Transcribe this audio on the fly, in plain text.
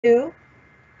Good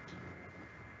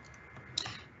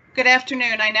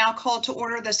afternoon. I now call to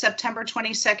order the September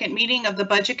 22nd meeting of the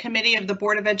Budget Committee of the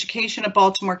Board of Education of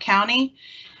Baltimore County.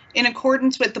 In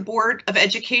accordance with the Board of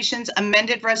Education's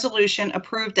amended resolution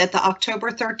approved at the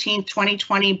October 13,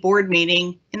 2020 board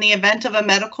meeting, in the event of a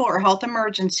medical or health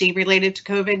emergency related to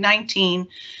COVID-19,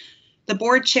 the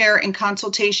board chair, in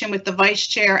consultation with the vice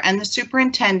chair and the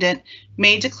superintendent,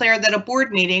 may declare that a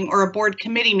board meeting or a board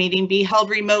committee meeting be held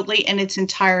remotely in its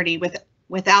entirety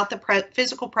without the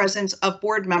physical presence of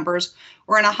board members,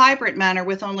 or in a hybrid manner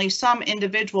with only some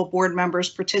individual board members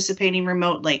participating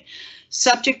remotely,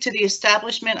 subject to the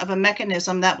establishment of a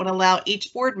mechanism that would allow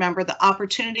each board member the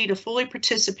opportunity to fully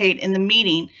participate in the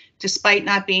meeting despite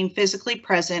not being physically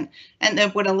present, and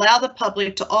that would allow the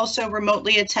public to also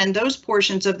remotely attend those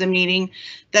portions of the meeting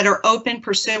that are open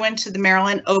pursuant to the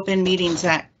Maryland Open Meetings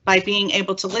Act by being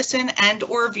able to listen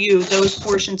and/or view those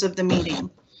portions of the meeting.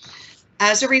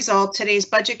 As a result, today's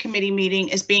Budget Committee meeting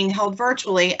is being held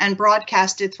virtually and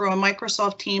broadcasted through a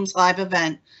Microsoft Teams live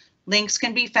event. Links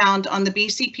can be found on the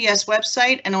BCPS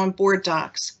website and on board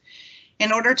docs.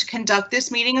 In order to conduct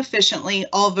this meeting efficiently,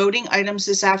 all voting items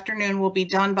this afternoon will be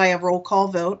done by a roll call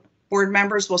vote. Board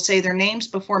members will say their names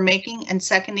before making and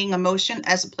seconding a motion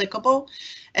as applicable,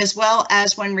 as well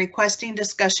as when requesting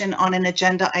discussion on an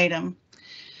agenda item.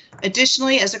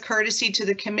 Additionally, as a courtesy to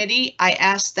the committee, I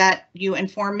ask that you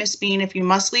inform Ms. Bean if you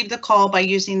must leave the call by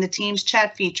using the Teams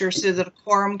chat feature so that a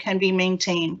quorum can be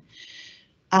maintained.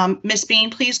 Ms.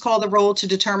 Bean, please call the roll to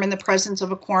determine the presence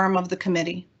of a quorum of the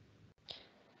committee.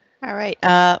 All right,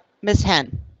 Ms.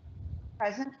 Henn.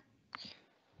 Present.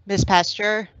 Ms.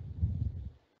 Pasteur.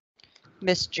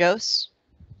 Ms. Jose.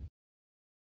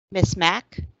 Ms.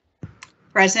 Mack.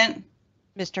 Present.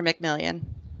 Mr. McMillian.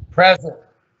 Present.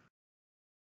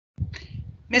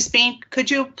 Ms. Bean, could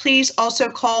you please also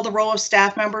call the roll of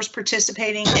staff members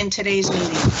participating in today's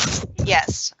meeting?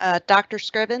 Yes, Dr.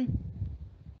 Scriven.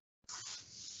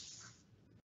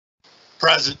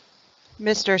 Present.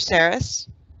 Mr. Saris.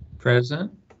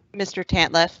 Present. Mr.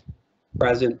 Tantliff.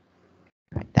 Present.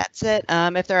 All right, that's it.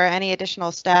 If there are any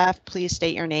additional staff, please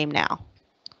state your name now.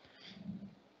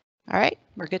 All right,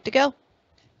 we're good to go.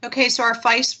 Okay, so our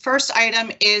first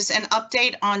item is an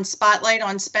update on Spotlight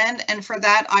on Spend, and for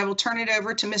that, I will turn it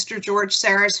over to Mr. George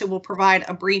Saris, who will provide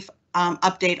a brief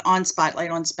update on Spotlight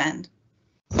on Spend.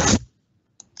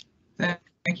 Thank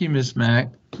you, Ms. Mack.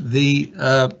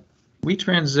 We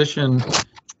transitioned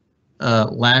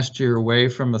last year away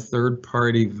from a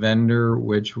third-party vendor,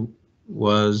 which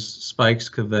was Spikes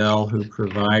Cavell, who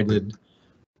provided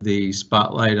the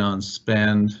Spotlight on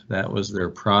Spend. That was their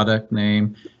product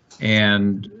name,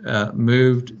 and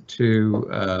moved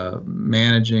to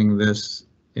managing this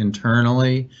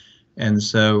internally. And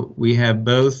so we have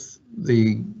both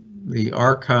the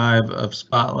archive of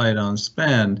Spotlight on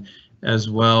Spend as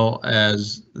well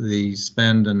as the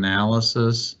spend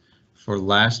analysis for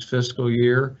last fiscal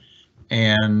year.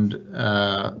 And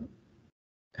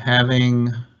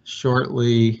having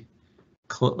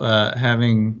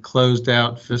closed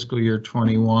out fiscal year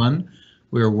 21,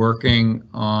 we're working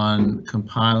on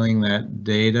compiling that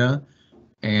data,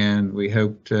 and we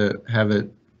hope to have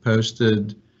it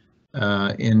posted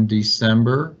in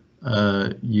December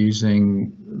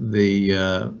using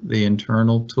the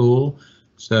internal tool.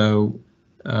 So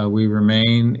we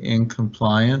remain in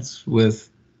compliance with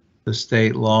the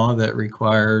state law that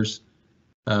requires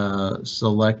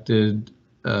selected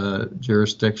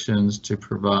jurisdictions to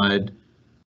provide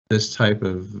this type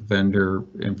of vendor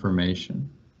information.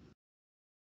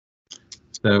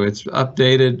 So it's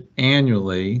updated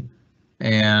annually,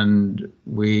 and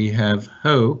we have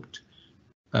hoped,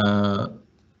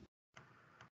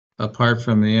 apart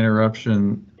from the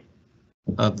interruption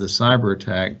of the cyber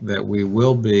attack, that we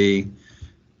will be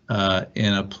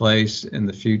in a place in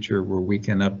the future where we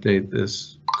can update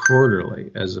this quarterly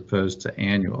as opposed to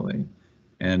annually,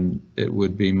 and it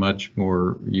would be much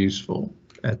more useful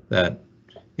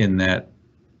in that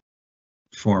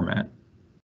format.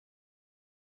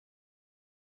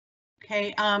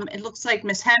 Okay, it looks like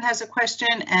Ms. Henn has a question,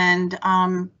 and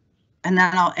then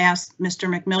I'll ask Mr.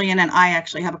 McMillian, and I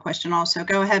actually have a question also.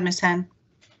 Go ahead, Ms. Henn.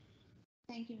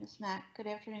 Thank you, Ms. Mack. Good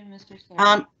afternoon, Mr.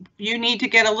 Saris. You need to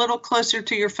get a little closer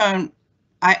to your phone.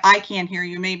 I can't hear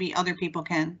you. Maybe other people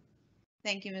can.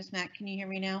 Thank you, Ms. Mack. Can you hear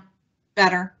me now?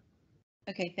 Better.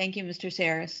 Okay, thank you, Mr.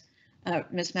 Saris,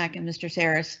 Ms. Mack and Mr.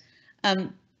 Saris.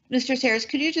 Mr. Saris,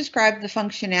 could you describe the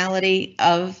functionality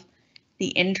of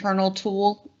the internal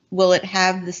tool? Will it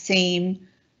have the same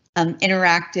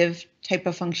interactive type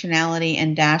of functionality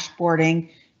and dashboarding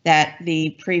that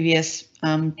the previous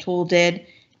tool did?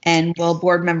 And will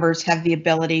board members have the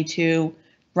ability to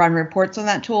run reports on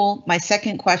that tool. My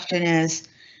second question is,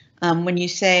 when you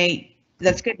say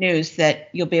that's good news that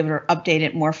you'll be able to update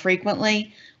it more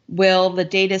frequently, will the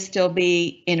data still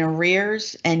be in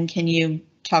arrears? And can you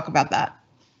talk about that?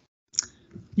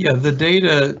 Yeah, the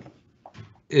data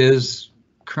is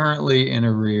currently in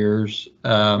arrears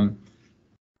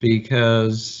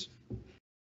because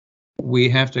we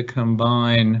have to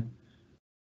combine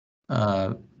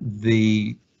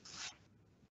the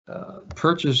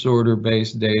purchase order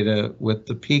based data with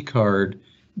the P-card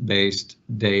based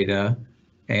data,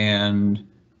 and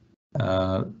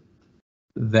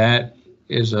that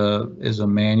is a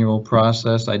manual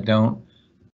process. I don't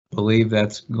believe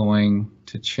that's going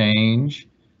to change.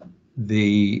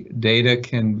 The data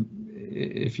can,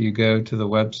 if you go to the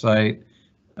website,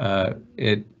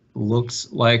 it looks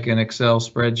like an Excel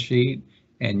spreadsheet,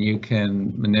 and you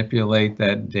can manipulate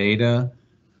that data.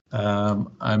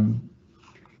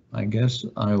 I guess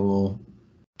I will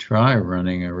try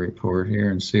running a report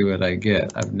here and see what I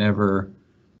get. I've never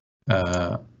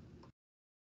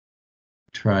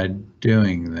tried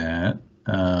doing that.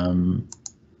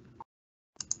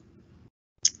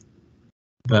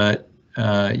 But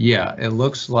yeah, it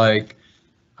looks like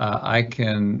I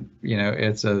can,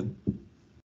 it's a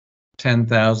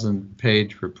 10,000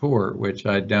 page report, which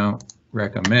I don't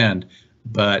recommend,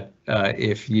 but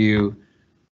if you,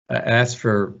 that's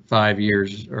for 5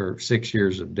 years or 6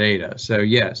 years of data. So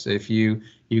yes, if you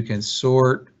can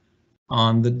sort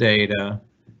on the data,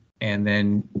 and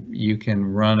then you can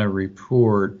run a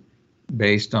report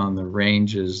based on the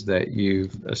ranges that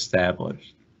you've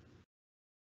established.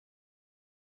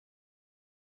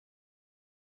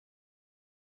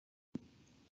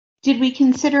 Did we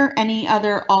consider any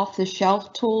other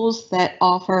off-the-shelf tools that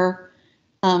offer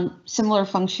similar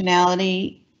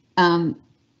functionality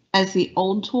as the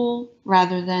old tool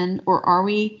rather than, or are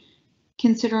we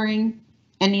considering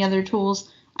any other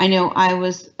tools? I know I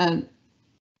was a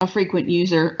frequent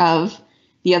user of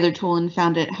the other tool and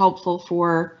found it helpful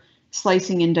for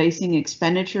slicing and dicing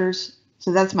expenditures.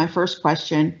 So that's my first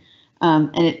question.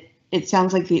 And it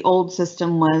sounds like the old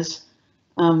system was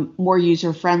more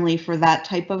user-friendly for that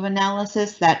type of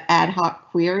analysis, that ad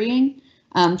hoc querying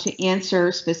to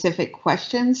answer specific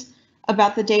questions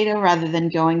about the data rather than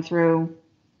going through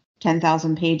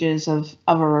 10,000 pages of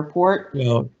a report.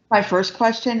 Well, my first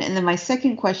question. And then my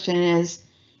second question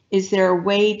is there a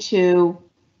way to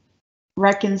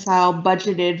reconcile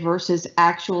budgeted versus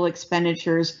actual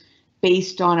expenditures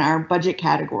based on our budget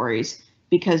categories?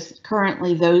 Because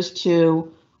currently those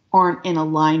two aren't in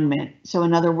alignment. So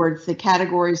in other words, the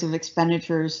categories of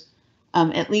expenditures,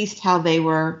 at least how they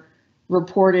were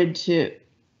reported to,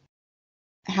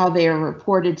 how they are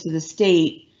reported to the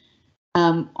state,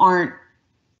 aren't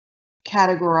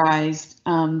categorized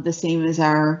the same as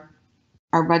our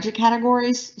budget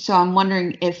categories. So I'm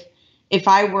wondering if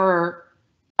I were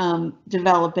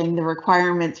developing the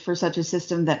requirements for such a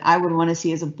system that I would want to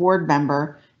see as a board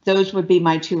member, those would be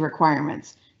my two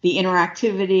requirements: the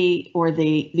interactivity or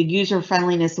the user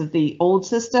friendliness of the old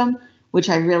system, which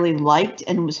I really liked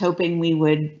and was hoping we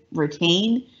would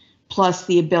retain, plus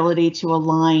the ability to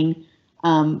align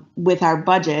with our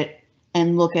budget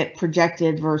and look at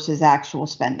projected versus actual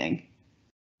spending.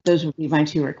 Those would be my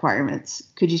two requirements.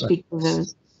 Could you speak to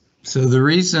those? So the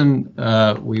reason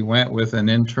we went with an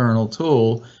internal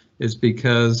tool is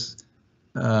because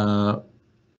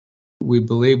we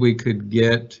believe we could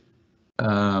get,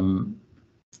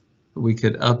 we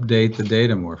could update the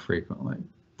data more frequently.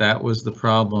 That was the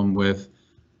problem with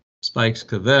Spikes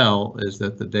Cavell, is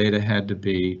that the data had to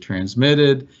be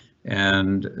transmitted,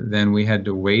 and then we had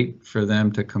to wait for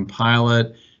them to compile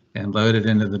it and load it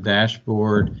into the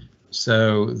dashboard.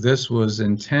 So this was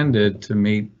intended to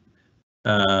meet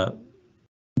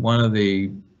one of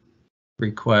the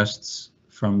requests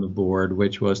from the board,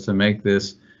 which was to make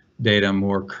this data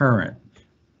more current.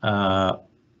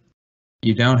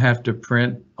 You don't have to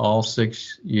print all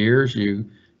 6 years.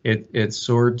 It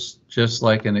sorts just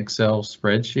like an Excel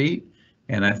spreadsheet,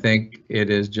 and I think it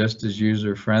is just as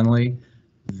user friendly.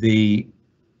 The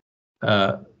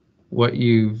what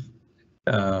you've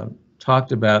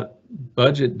talked about,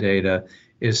 budget data,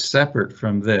 is separate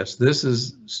from this. This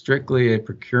is strictly a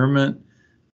procurement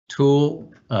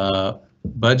tool.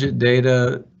 Budget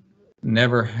data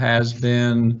never has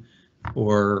been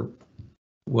or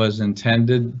was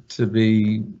intended to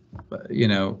be,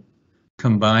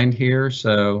 combined here.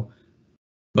 So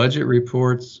budget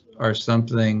reports are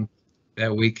something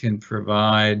that we can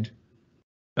provide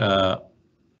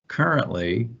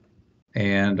currently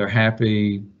and are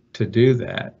happy to do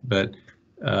that. But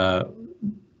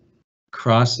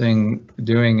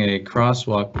doing a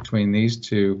crosswalk between these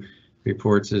two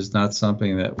reports is not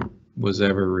something that was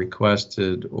ever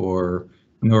requested, or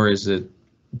nor is it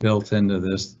built into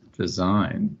this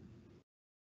design.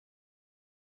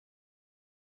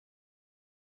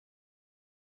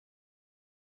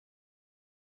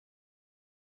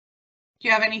 Do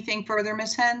you have anything further,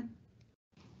 Ms. Henn?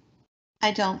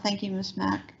 I don't. Thank you, Ms.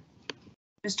 Mack.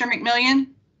 Mr. McMillian?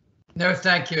 No,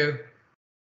 thank you.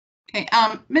 Okay,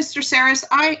 Mr. Saris,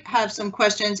 I have some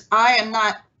questions. I am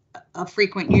not a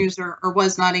frequent user, or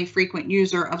was not a frequent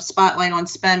user of Spotlight on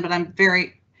Spend, but I'm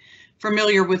very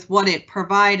familiar with what it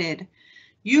provided.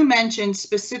 You mentioned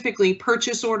specifically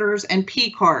purchase orders and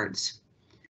P cards.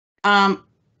 How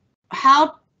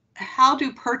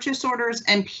do purchase orders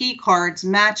and P cards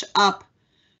match up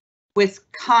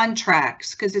with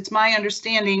contracts? Because it's my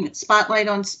understanding Spotlight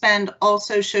on Spend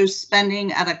also shows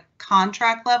spending at a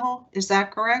contract level. Is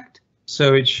that correct?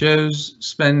 So it shows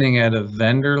spending at a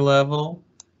vendor level.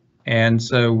 And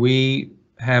so we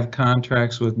have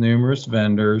contracts with numerous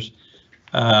vendors.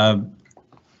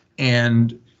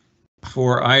 And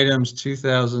for items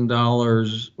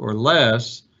 $2,000 or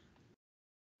less,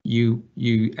 you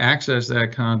access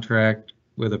that contract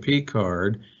with a P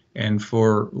card. And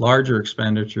for larger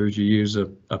expenditures, you use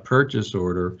a purchase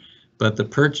order. But the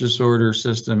purchase order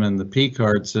system and the P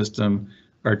card system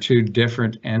are two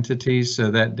different entities,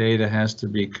 so that data has to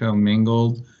be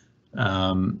commingled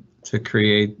to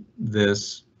create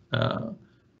this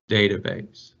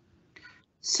database.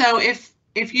 So if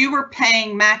you were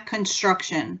paying Mac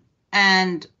Construction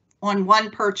and on one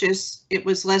purchase it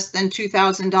was less than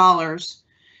 $2,000,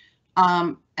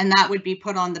 and that would be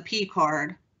put on the P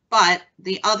card, but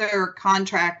the other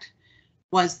contract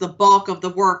was the bulk of the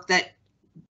work that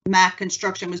Mac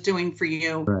Construction was doing for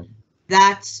you, Right.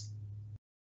 That's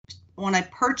on a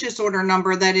purchase order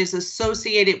number that is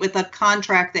associated with a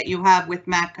contract that you have with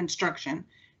Mac Construction.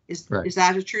 Is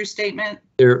that a true statement?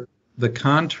 The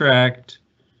contract,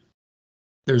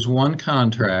 there's one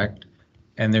contract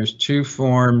and there's two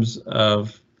forms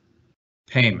of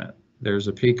payment. There's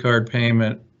a P card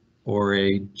payment or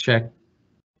a check,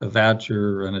 a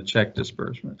voucher and a check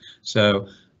disbursement. So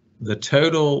the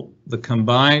total, the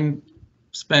combined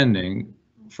spending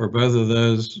for both of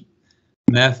those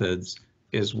methods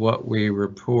is what we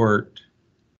report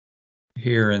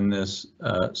here in this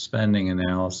spending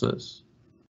analysis.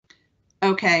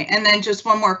 Okay, and then just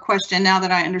one more question now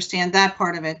that I understand that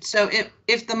part of it. So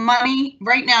if the money,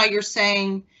 right now you're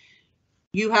saying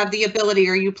you have the ability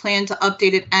or you plan to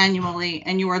update it annually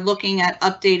and you are looking at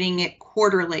updating it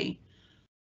quarterly,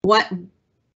 when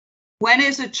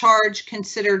is a charge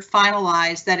considered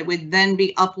finalized that it would then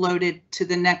be uploaded to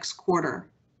the next quarter?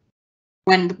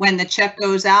 When the check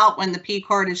goes out, when the P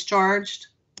card is charged?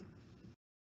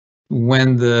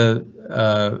 When the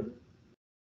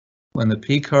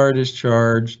P card is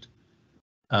charged,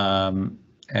 and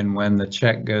when the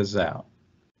check goes out,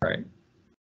 right?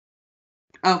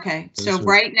 Okay, so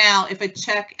right now, if a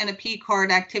check and a P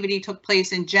card activity took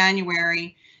place in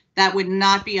January, that would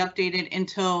not be updated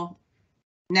until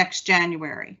next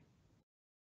January.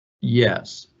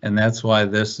 Yes, and that's why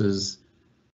this is,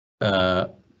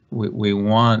 we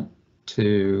want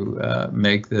to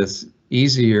make this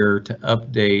easier to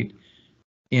update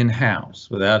in-house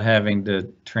without having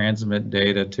to transmit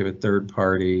data to a third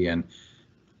party, and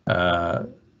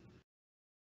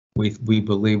we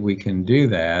believe we can do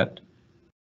that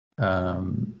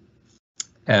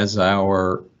as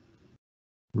our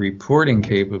reporting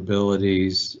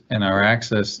capabilities and our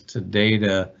access to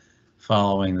data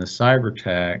following the cyber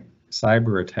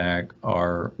attack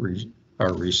are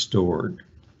restored.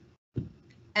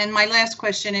 And my last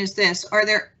question is this: are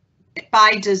there,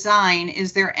 by design,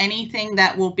 is there anything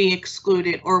that will be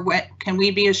excluded, or what can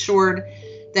we be assured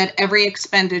that every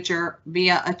expenditure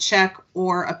via a check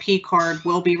or a P card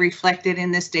will be reflected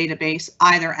in this database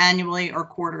either annually or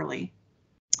quarterly?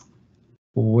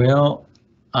 Well,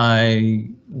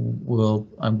 I'm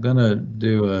gonna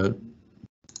do a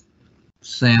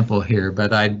sample here,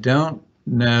 but I don't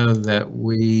know that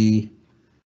we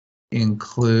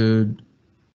include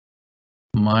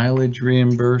mileage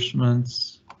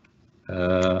reimbursements.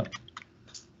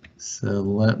 So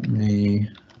let me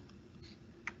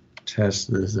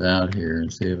test this out here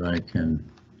and see if I can.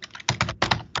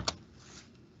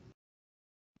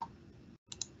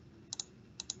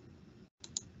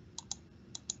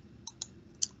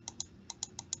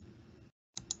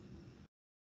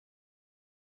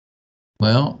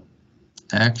 Well,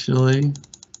 actually,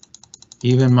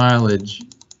 even mileage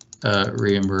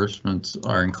reimbursements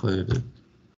are included.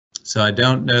 So I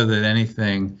don't know that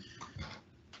anything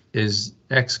is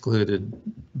excluded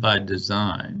by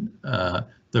design.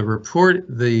 The report,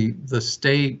 the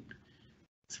state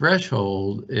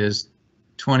threshold is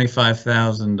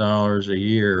 $25,000 a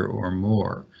year or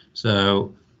more.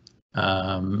 So,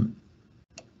 but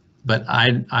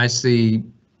I see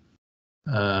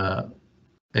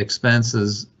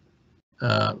expenses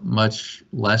much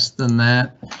less than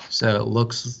that. So it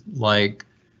looks like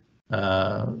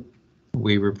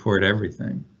we report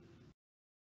everything.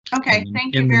 Okay,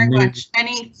 thank you very much.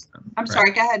 I'm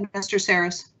sorry, go ahead, Mr.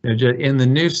 Saris. In the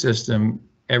new system,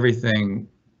 everything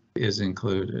is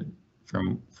included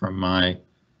from my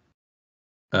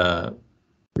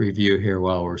review here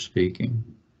while we're speaking.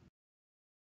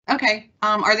 Okay,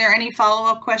 are there any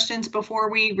follow-up questions before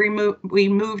we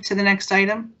move to the next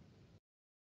item?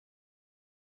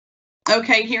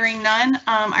 Okay, hearing none.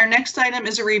 Our next item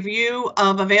is a review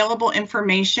of available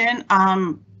information.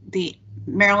 The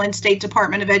Maryland State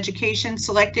Department of Education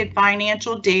selected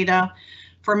financial data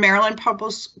for Maryland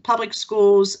Public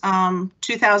Schools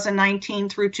 2019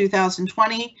 through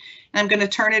 2020. And I'm going to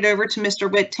turn it over to Mr.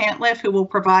 Whit Tantliff, who will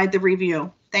provide the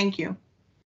review. Thank you.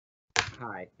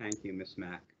 Hi, thank you, Ms.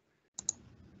 Mack.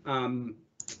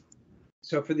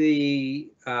 So for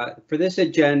this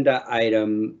agenda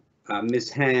item,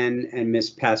 Ms. Henn and Ms.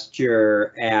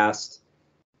 Pasteur asked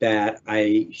that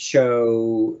I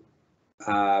show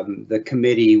the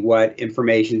committee what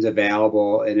information is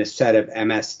available in a set of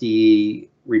MSD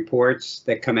reports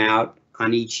that come out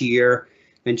on each year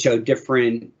and show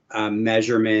different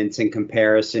measurements and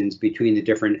comparisons between the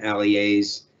different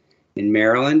LEAs in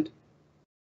Maryland.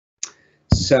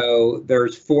 So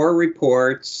there's 4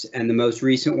 reports, and the most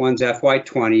recent one's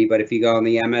FY20, but if you go on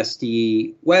the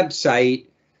MSD website,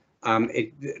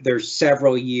 there's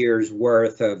several years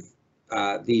worth of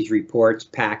these reports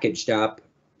packaged up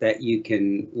that you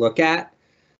can look at.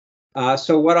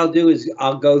 So what I'll do is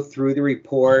I'll go through the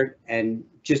report and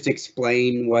just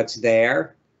explain what's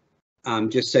there,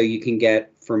 just so you can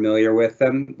get familiar with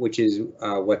them, which is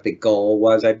what the goal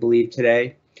was, I believe,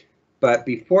 today. But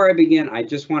before I begin, I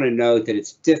just want to note that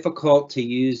it's difficult to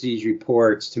use these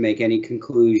reports to make any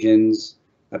conclusions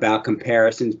about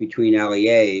comparisons between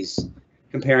LEAs,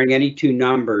 comparing any 2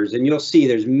 numbers. And you'll see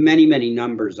there's many, many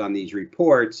numbers on these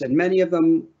reports, and many of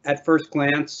them at first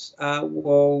glance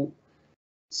will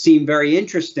seem very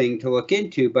interesting to look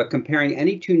into, but comparing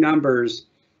any 2 numbers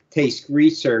takes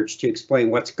research to explain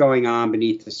what's going on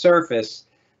beneath the surface.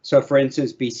 So for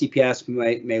instance, BCPS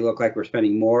may look like we're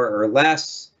spending more or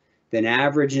less than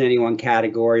average in any one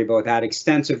category, but without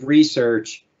extensive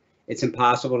research, it's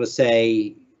impossible to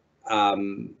say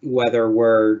whether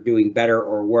we're doing better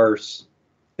or worse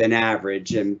than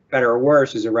average, and better or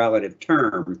worse is a relative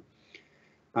term.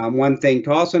 One thing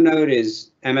to also note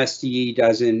is MSDE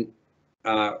doesn't,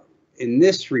 in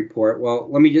this report, well,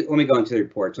 let me go into the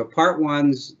report. So part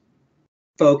 1's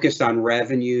focused on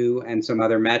revenue and some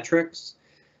other metrics.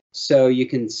 So you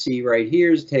can see right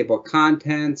here is a table of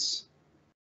contents.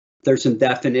 There's some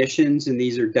definitions, and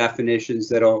these are definitions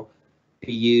that'll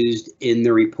be used in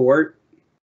the report.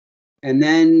 And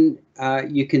then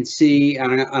you can see,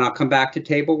 and I'll come back to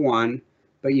table 1,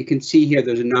 but you can see here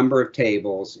there's a number of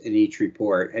tables in each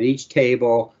report, and each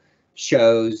table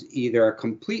shows either a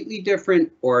completely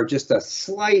different or just a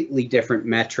slightly different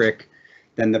metric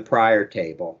than the prior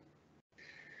table.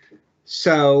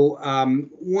 So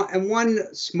one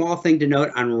small thing to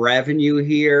note on revenue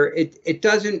here, it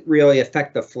doesn't really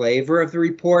affect the flavor of the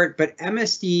report, but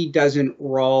MSD doesn't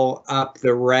roll up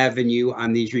the revenue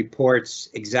on these reports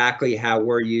exactly how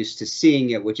we're used to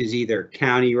seeing it, which is either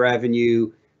county revenue,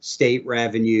 state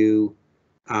revenue,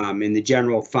 in the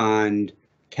general fund,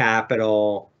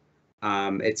 capital,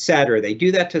 etc. They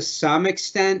do that to some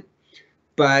extent,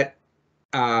 but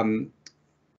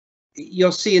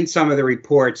you'll see in some of the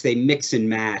reports, they mix and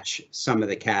match some of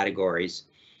the categories.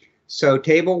 So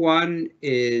table 1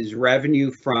 is revenue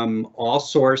from all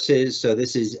sources. So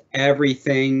this is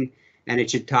everything, and it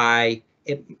should tie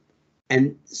it.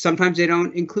 And sometimes they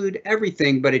don't include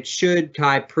everything, but it should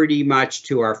tie pretty much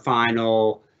to our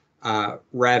final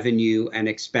revenue and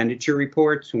expenditure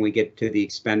reports when we get to the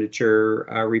expenditure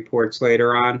reports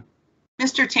later on.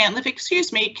 Mr. Tantliff,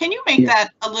 excuse me, can you make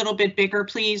that a little bit bigger,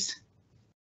 please?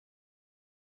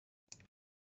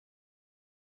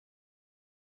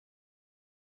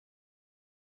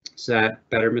 Is that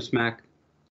better, Ms. Mack?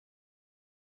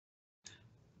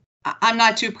 I'm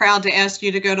not too proud to ask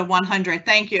you to go to 100.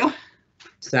 Thank you.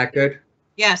 Is that good?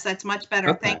 Yes, that's much better.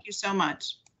 Okay. Thank you so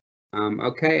much.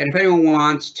 Okay, and if anyone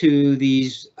wants to,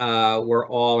 these were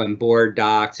all in board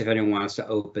docs. If anyone wants to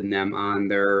open them on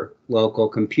their local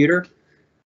computer,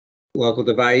 local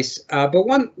device. But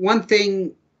one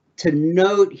thing to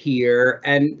note here,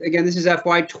 and again, this is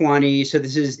FY20, so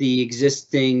this is the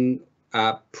existing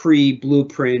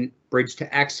pre-blueprint bridge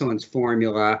to excellence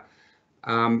formula.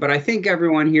 But I think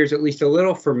everyone here is at least a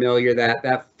little familiar that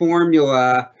that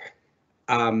formula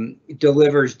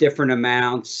delivers different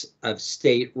amounts of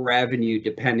state revenue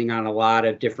depending on a lot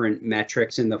of different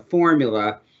metrics in the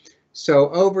formula. So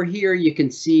over here, you can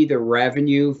see the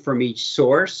revenue from each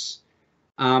source.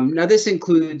 Now this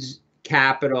includes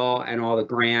capital and all the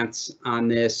grants on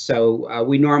this. So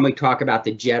we normally talk about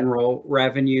the general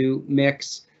revenue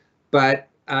mix, but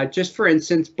just for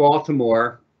instance,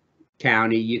 Baltimore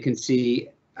County, you can see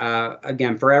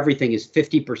again, for everything is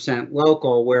 50%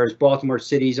 local, whereas Baltimore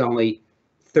City is only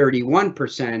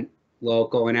 31%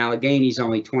 local and Allegheny is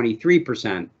only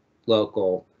 23%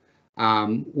 local,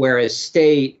 whereas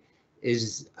state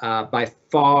is by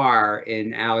far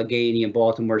in Allegheny and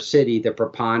Baltimore City the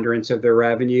preponderance of their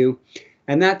revenue.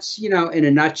 And that's, you know, in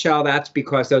a nutshell, that's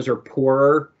because those are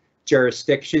poorer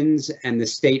jurisdictions and the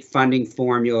state funding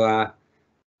formula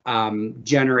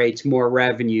generates more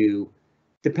revenue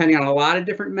depending on a lot of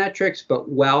different metrics, but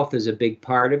wealth is a big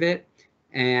part of it.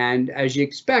 And as you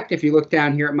expect, if you look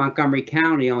down here at Montgomery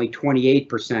County, only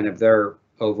 28% of their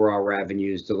overall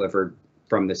revenue is delivered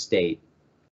from the state.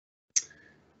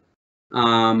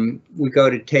 We go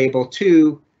to table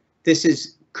 2. This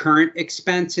is current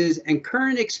expenses, and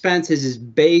current expenses is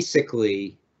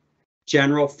basically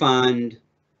general fund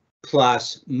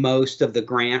plus most of the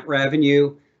grant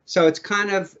revenue. So it's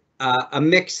kind of a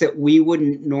mix that we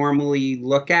wouldn't normally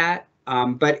look at,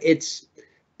 but it's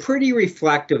pretty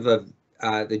reflective of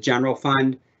the general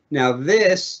fund. Now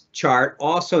this chart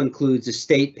also includes the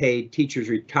state paid teachers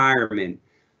retirement.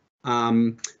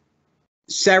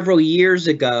 Several years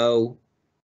ago,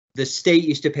 the state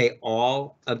used to pay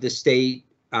all of the state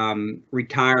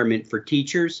retirement for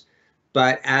teachers,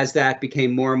 but as that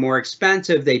became more and more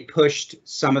expensive, they pushed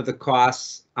some of the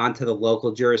costs onto the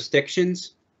local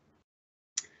jurisdictions.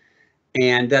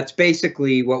 And that's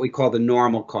basically what we call the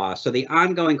normal cost. So the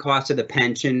ongoing cost of the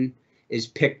pension is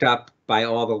picked up by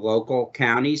all the local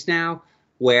counties now,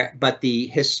 but the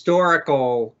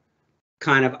historical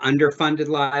kind of underfunded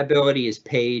liability is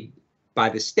paid by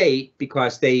the state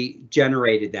because they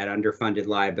generated that underfunded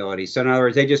liability. So in other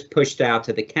words, they just pushed out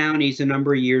to the counties a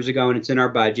number of years ago, and it's in our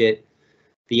budget,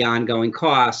 the ongoing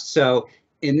costs. So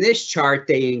in this chart,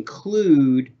 they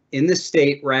include in the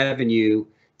state revenue,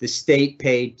 the state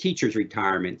paid teachers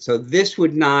retirement. So this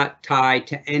would not tie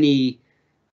to any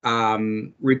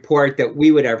report that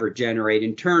we would ever generate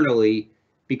internally,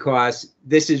 because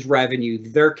this is revenue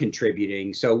they're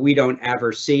contributing. So we don't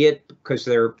ever see it because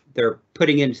they're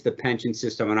putting into the pension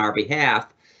system on our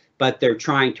behalf, but they're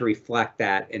trying to reflect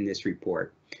that in this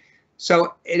report.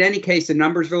 So in any case, the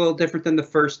numbers are a little different than the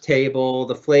first table.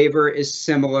 The flavor is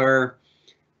similar.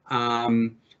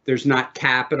 There's not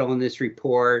capital in this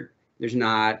report. There's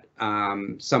not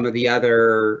some of the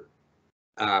other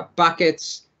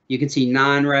buckets. You can see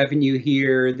non-revenue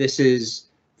here. This is,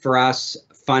 for us,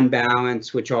 fund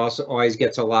balance, which also always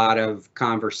gets a lot of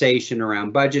conversation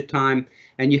around budget time.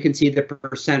 And you can see the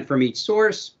percent from each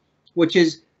source, which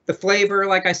is the flavor,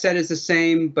 like I said, is the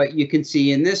same. But you can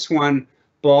see in this one,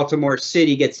 Baltimore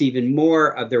City gets even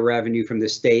more of the revenue from the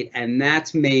state. And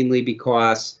that's mainly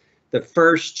because the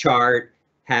first chart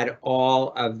had all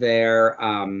of their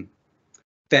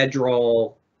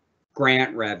federal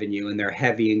grant revenue, and they're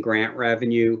heavy in grant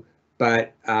revenue.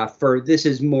 But for this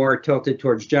is more tilted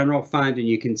towards general fund, and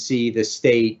you can see the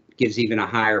state gives even a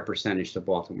higher percentage to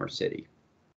Baltimore City.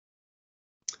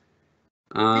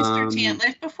 Mr.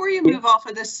 Tantliff, before you move off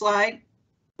of this slide,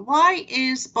 why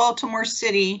is Baltimore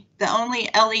City the only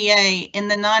LEA in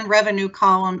the non-revenue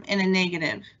column in a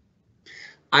negative?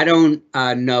 I don't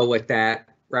know what that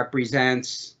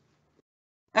represents.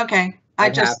 Okay,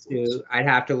 I'd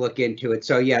have to look into it.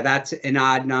 So yeah, that's an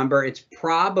odd number. It's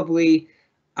probably,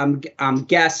 I'm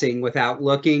guessing without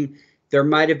looking, there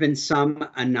might have been some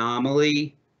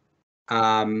anomaly.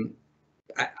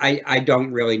 I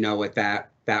don't really know what that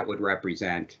would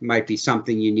represent. It might be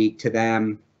something unique to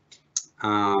them,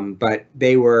 but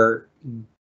they were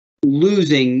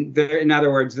losing. In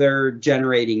other words, they're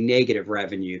generating negative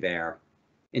revenue there.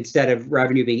 Instead of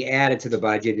revenue being added to the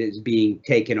budget, it is being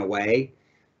taken away.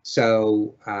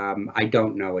 So I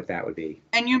don't know what that would be.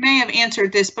 And you may have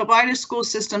answered this, but why do school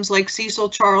systems like Cecil,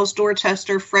 Charles,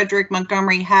 Dorchester, Frederick,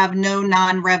 Montgomery have no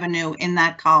non-revenue in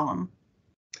that column?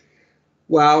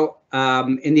 Well,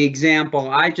 in the example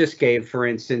I just gave, for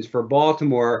instance, for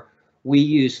Baltimore, we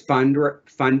use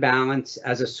fund balance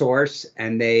as a source,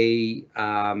 and they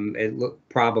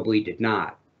probably did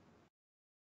not.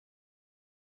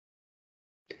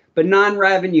 But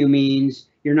non-revenue means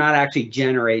you're not actually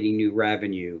generating new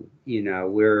revenue. You know,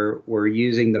 we're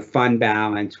using the fund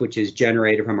balance, which is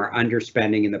generated from our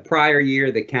underspending in the prior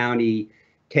year. The county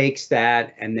takes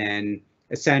that and then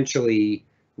essentially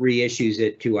reissues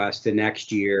it to us the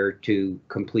next year to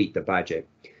complete the budget.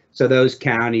 So those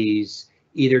counties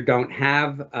either don't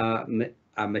have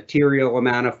a material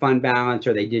amount of fund balance,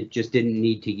 or they just didn't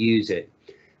need to use it.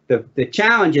 The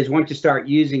challenge is once you start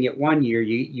using it one year,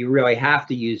 you really have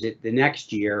to use it the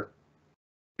next year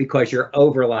because you're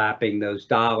overlapping those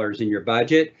dollars in your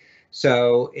budget.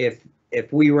 So if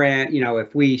we ran,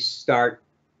 if we start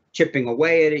chipping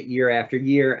away at it year after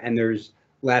year and there's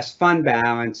less fund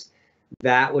balance,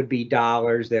 that would be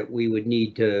dollars that we would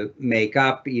need to make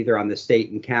up either on the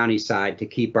state and county side to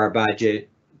keep our budget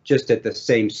just at the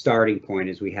same starting point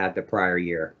as we had the prior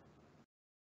year.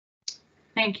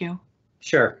 Thank you.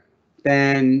 Sure.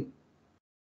 Then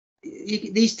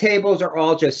these tables are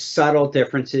all just subtle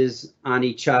differences on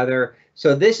each other.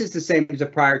 So this is the same as the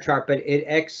prior chart, but it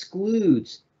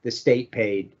excludes the state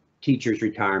paid teachers'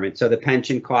 retirement. So the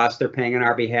pension costs they're paying on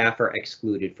our behalf are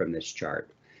excluded from this chart.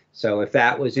 So if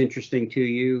that was interesting to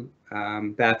you,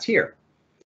 that's here.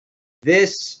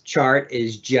 This chart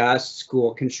is just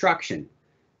school construction.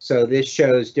 So this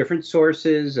shows different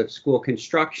sources of school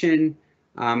construction.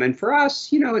 And for us,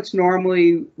 it's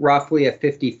normally roughly a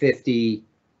 50-50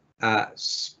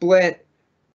 split.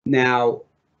 Now,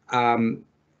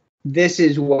 this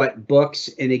is what books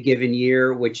in a given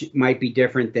year, which might be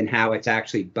different than how it's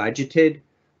actually budgeted.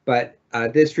 But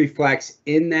this reflects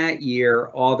in that year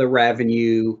all the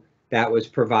revenue that was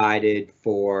provided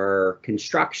for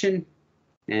construction.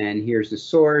 And here's the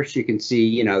source. You can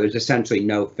see, there's essentially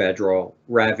no federal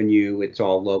revenue. It's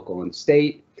all local and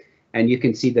state. And you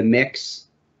can see the mix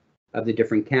of the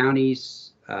different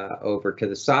counties over to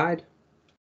the side.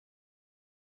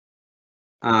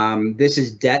 This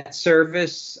is debt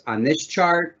service on this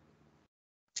chart.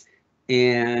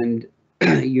 And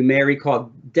you may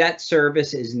recall debt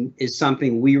service is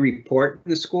something we report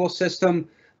in the school system,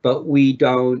 but we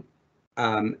don't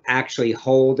actually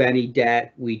hold any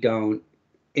debt. We don't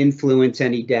influence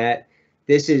any debt.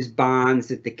 This is bonds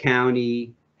that the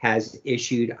county has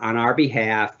issued on our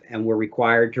behalf, and we're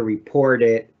required to report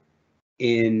it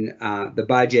in the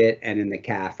budget and in the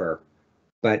CAFR.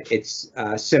 But it's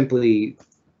simply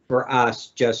for us,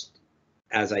 just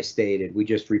as I stated, we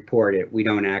just report it. We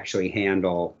don't actually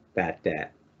handle that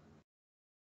debt.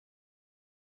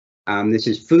 This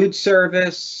is food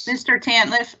service. Mr.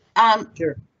 Tantliff,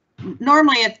 Sure.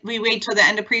 Normally we wait till the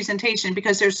end of presentation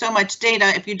because there's so much data.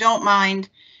 If you don't mind,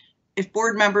 if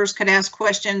board members could ask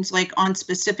questions like on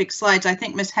specific slides. I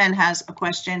think Ms. Henn has a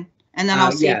question, and then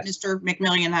I'll see yes. if Mr.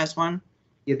 McMillian has one.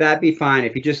 Yeah, that'd be fine.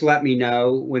 If you just let me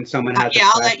know when someone has a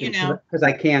question. I'll let you know. Because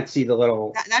I can't see the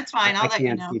little. That's fine. I'll let you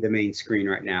know. I can't see the main screen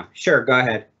right now. Sure, go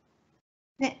ahead.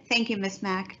 Thank you, Ms.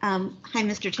 Mack. Hi,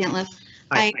 Mr. Tantliff.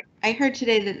 Hi. I heard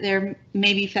today that there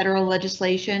may be federal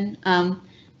legislation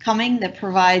coming that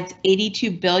provides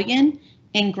 $82 billion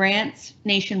in grants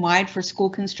nationwide for school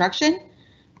construction,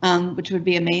 which would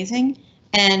be amazing.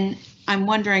 And I'm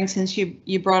wondering, since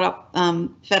you brought up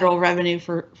federal revenue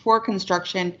for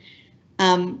construction,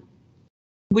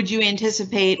 would you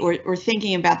anticipate or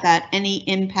thinking about that any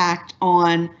impact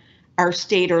on our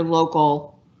state or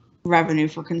local revenue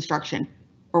for construction?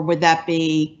 Or would that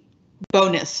be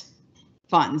bonus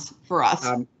funds for us?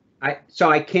 So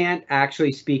I can't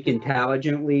actually speak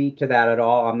intelligently to that at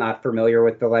all. I'm not familiar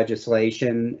with the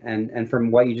legislation, and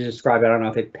from what you just described, I don't know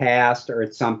if it passed or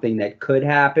it's something that could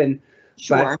happen.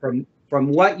 Sure. But from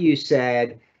what you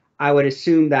said, I would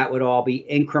assume that would all be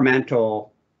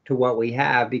incremental to what we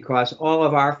have, because all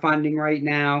of our funding right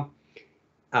now,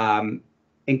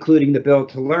 including the Build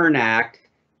to Learn Act,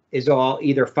 is all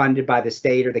either funded by the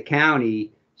state or the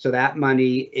county. So that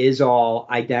money is all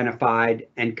identified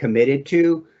and committed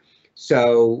to.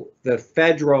 So the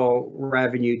federal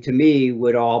revenue to me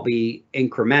would all be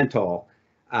incremental.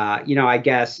 I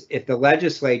guess if the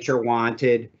legislature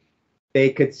wanted, they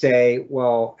could say,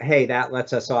 well, hey, that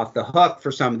lets us off the hook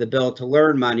for some of the Build to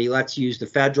Learn money. Let's use the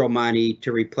federal money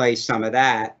to replace some of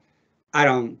that.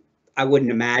 I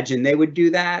wouldn't imagine they would do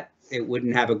that. It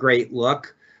wouldn't have a great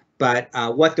look. But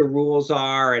what the rules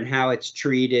are and how it's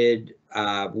treated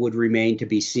would remain to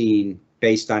be seen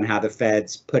based on how the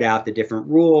feds put out the different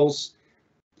rules,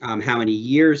 how many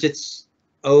years it's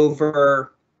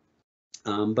over.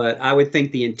 But I would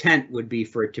think the intent would be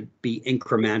for it to be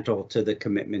incremental to the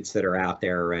commitments that are out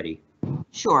there already.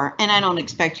 Sure, and I don't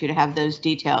expect you to have those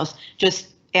details, just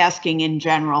asking in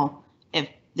general if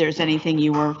there's anything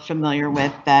you were familiar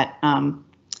with that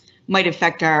might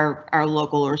affect our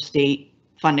local or state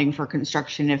funding for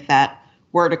construction if that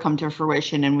were to come to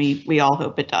fruition, and we all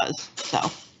hope it does. So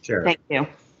Sure. thank you.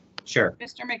 Sure.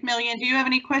 Mr. McMillian, do you have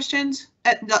any questions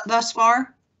thus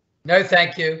far? No,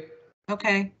 thank you.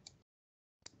 Okay.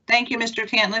 Thank you, Mr.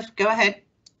 Tantliff. Go ahead.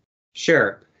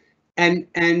 Sure. And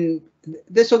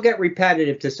this will get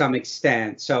repetitive to some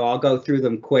extent, so I'll go through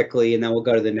them quickly and then we'll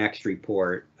go to the next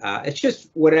report. It's just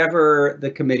whatever the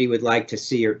committee would like to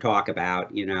see or talk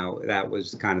about, you know, that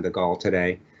was kind of the goal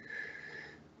today.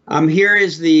 Here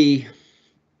is the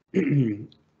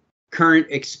current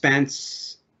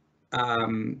expense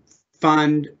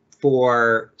fund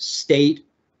for state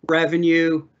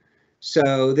revenue.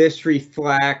 So this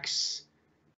reflects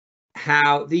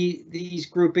how these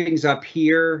groupings up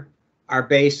here are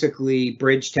basically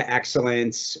Bridge to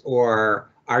Excellence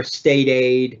or our state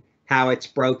aid, how it's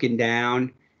broken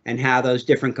down and how those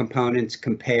different components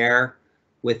compare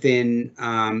within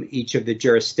each of the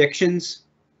jurisdictions.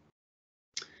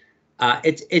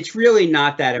 It's really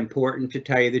not that important, to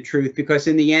tell you the truth, because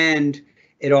in the end,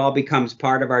 it all becomes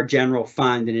part of our general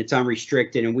fund and it's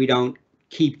unrestricted, and we don't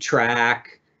keep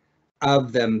track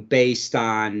of them based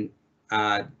on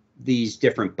these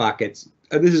different buckets.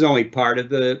 This is only part of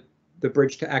the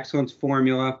Bridge to Excellence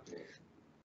formula.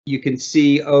 You can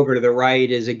see over to the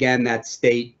right is again that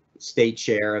state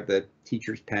share of the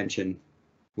teacher's pension,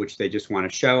 which they just want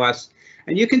to show us.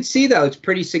 And you can see though it's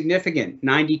pretty significant,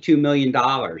 $92 million.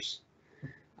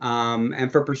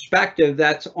 And for perspective,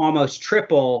 that's almost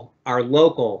triple our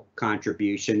local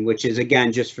contribution, which is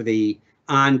again just for the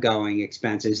ongoing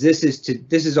expenses. This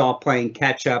is all playing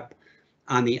catch up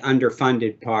on the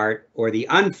underfunded part or the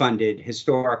unfunded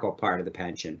historical part of the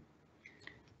pension.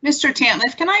 Mr.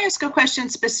 Tantliff, can I ask a question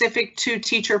specific to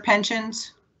teacher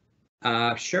pensions?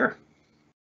 Sure.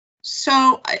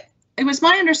 So it was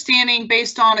my understanding,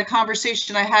 based on a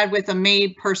conversation I had with a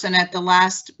MABE person at the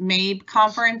last MABE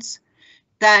conference,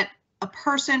 that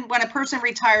when a person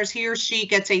retires, he or she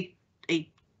gets a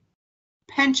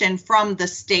pension from the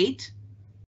state.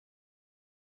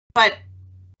 And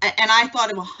I thought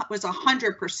it was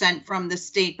 100% from the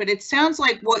state, but it sounds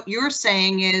like what you're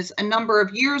saying is a number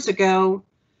of years ago,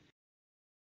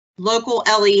 local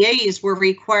LEAs were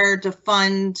required to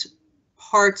fund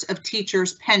parts of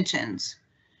teachers' pensions.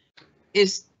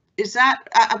 Is that,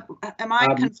 am I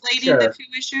conflating sure. the two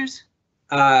issues?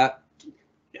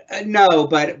 No,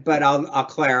 but I'll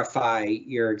clarify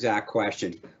your exact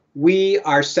question. We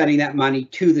are sending that money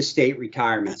to the state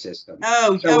retirement system.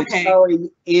 Oh, so okay. It's going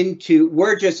into,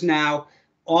 we're just now,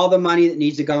 all the money that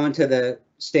needs to go into the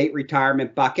state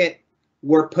retirement bucket,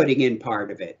 we're putting in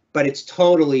part of it, but it's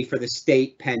totally for the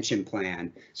state pension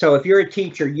plan. So if you're a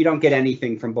teacher, you don't get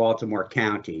anything from Baltimore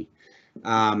County.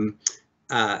 For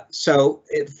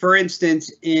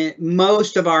instance,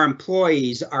 most of our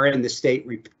employees are in the state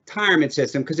retirement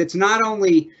system because it's not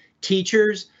only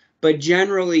teachers, but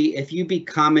generally, if you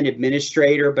become an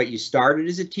administrator, but you started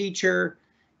as a teacher,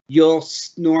 you'll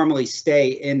normally stay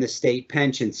in the state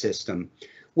pension system.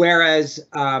 Whereas,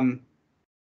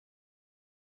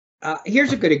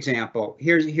 here's a good example.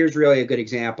 Here's really a good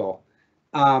example.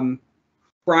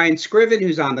 Brian Scriven,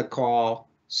 who's on the call,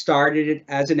 started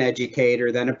as an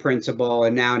educator, then a principal,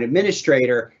 and now an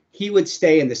administrator. He would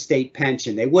stay in the state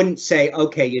pension. They wouldn't say,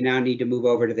 okay, you now need to move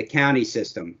over to the county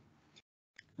system.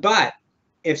 But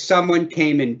if someone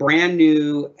came in brand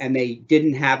new and they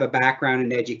didn't have a background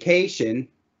in education,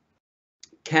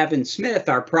 Kevin Smith,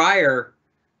 our prior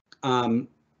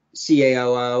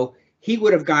CAOO, he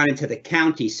would have gone into the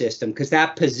county system because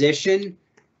that position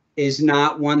is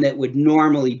not one that would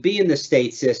normally be in the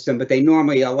state system, but they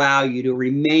normally allow you to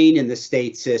remain in the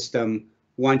state system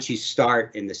once you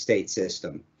start in the state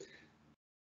system.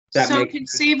 So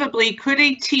conceivably, could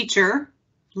a teacher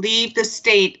leave the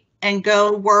state and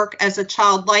go work as a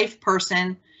child life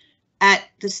person at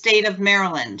the state of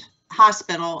Maryland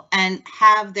hospital and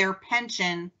have their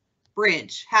pension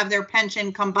bridge, have their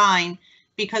pension combine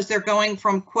because they're going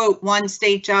from, quote, one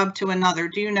state job to another?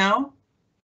 Do you know?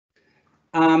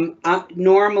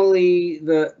 Normally,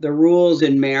 the rules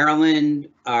in Maryland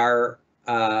are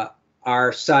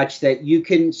such that you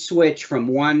can switch from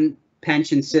one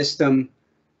pension system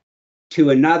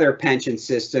to another pension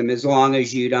system as long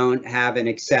as you don't have an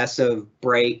excessive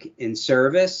break in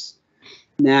service.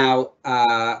 Now,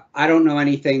 I don't know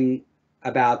anything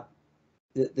about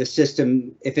the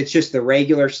system, if it's just the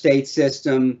regular state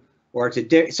system or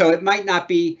it's so it might not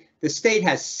be. The state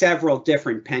has several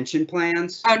different pension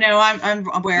plans. Oh, no, I'm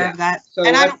aware of that. So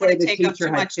and I don't want to take up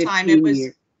too much time. It was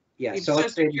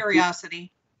just a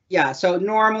curiosity. Yeah, so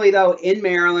normally though, in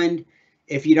Maryland,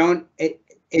 if you don't,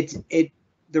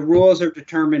 the rules are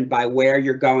determined by where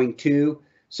you're going to.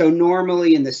 So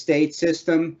normally in the state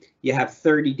system, you have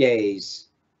 30 days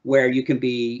where you can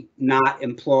be not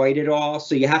employed at all.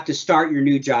 So you have to start your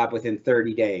new job within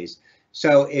 30 days.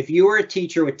 So if you were a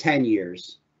teacher with 10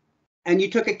 years and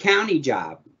you took a county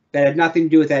job that had nothing to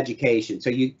do with education, so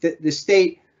the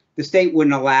state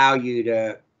wouldn't allow you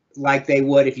to, like they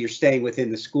would if you're staying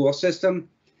within the school system.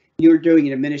 You're doing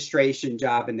an administration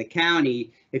job in the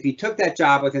county. If you took that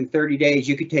job within 30 days,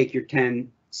 you could take your 10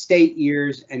 state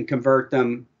years and convert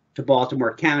them to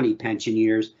Baltimore County pension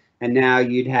years. And now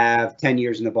you'd have 10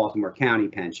 years in the Baltimore County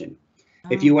pension.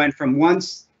 If you went from one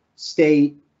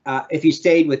state, if you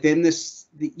stayed within this,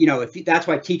 that's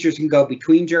why teachers can go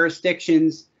between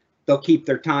jurisdictions. They'll keep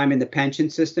their time in the pension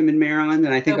system in Maryland.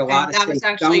 And I think a lot of that states was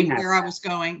actually don't have where I that. was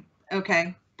going.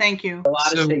 Okay, thank you. A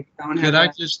lot of So states don't have could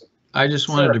that. I just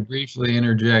wanted Sure. to briefly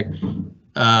interject.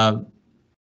 A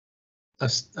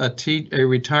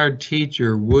retired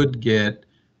teacher would get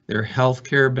their health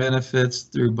care benefits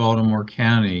through Baltimore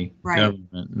County Right.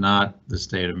 government, not the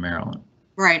state of Maryland.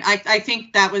 Right, I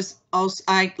think that was also,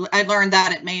 I learned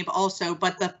that at MABE also,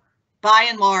 but by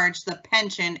and large, the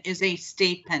pension is a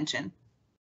state pension.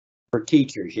 For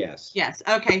teachers, yes. Yes,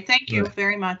 okay, thank you Right.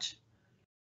 very much.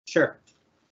 Sure.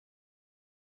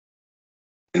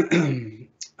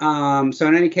 So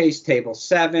in any case, table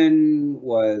 7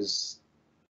 was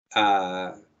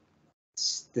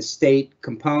the state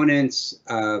components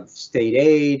of state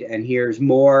aid, and here's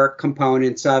more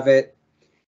components of it.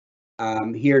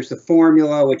 Here's the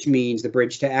formula, which means the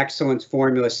Bridge to Excellence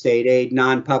formula, state aid,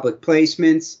 non-public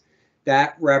placements.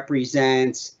 That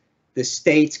represents the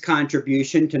state's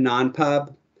contribution to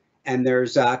non-pub. And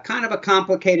there's kind of a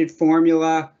complicated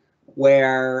formula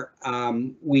where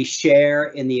we share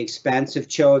in the expense of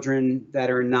children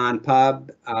that are in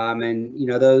non-pub, and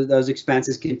those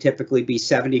expenses can typically be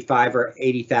 $75,000 or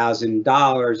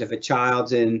 $80,000 if a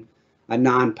child's in a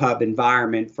non-pub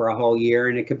environment for a whole year,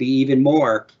 and it could be even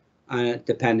more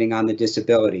depending on the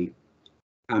disability.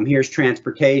 Here's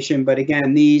transportation, but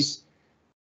again, these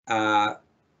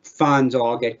funds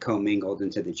all get commingled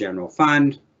into the general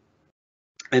fund,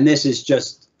 and this is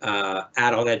just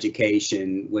adult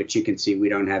education, which you can see we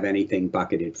don't have anything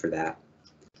bucketed for that.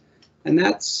 And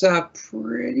that's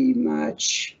pretty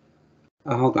much,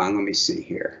 hold on, let me see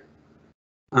here.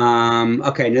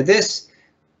 Okay, now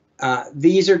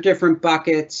these are different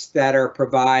buckets that are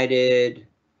provided.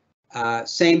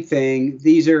 Same thing,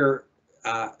 these are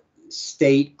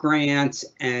state grants,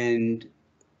 and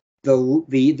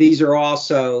these are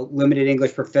also limited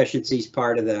English proficiencies,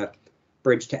 part of the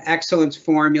Bridge to Excellence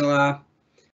formula.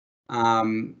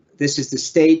 This is the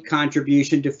state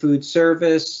contribution to food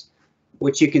service,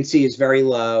 which you can see is very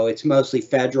low. It's mostly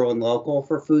federal and local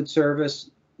for food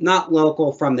service, not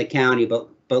local from the county, but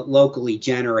locally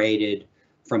generated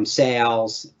from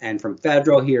sales and from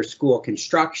federal. Here, school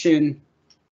construction.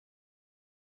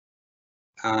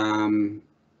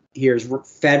 Here's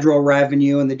federal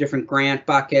revenue and the different grant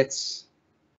buckets.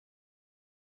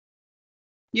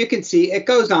 You can see it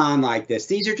goes on like this.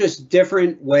 These are just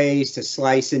different ways to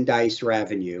slice and dice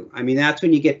revenue. I mean, that's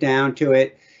when you get down to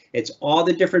it. It's all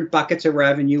the different buckets of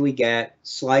revenue we get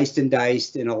sliced and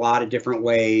diced in a lot of different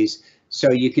ways.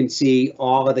 So you can see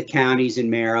all of the counties in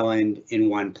Maryland in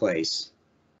one place.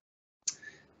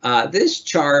 This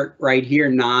chart right here,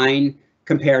 9,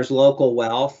 compares local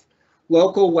wealth.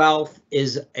 Local wealth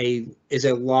is a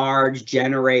large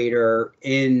generator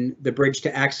in the Bridge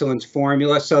to Excellence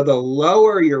formula. So the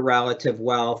lower your relative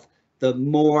wealth, the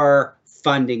more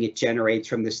funding it generates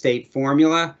from the state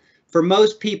formula. For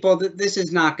most people, this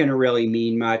is not going to really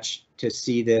mean much to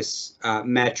see this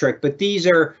metric, but these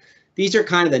are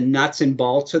kind of the nuts and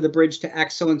bolts of the Bridge to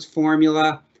Excellence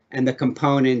formula and the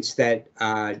components that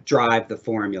drive the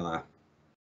formula.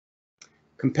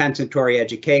 Compensatory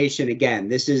education, again,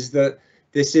 this is the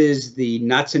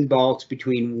nuts and bolts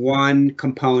between one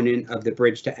component of the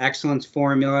Bridge to Excellence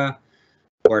formula,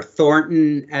 or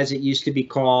Thornton as it used to be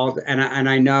called. And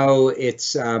I know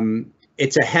it's a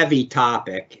heavy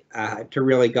topic to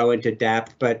really go into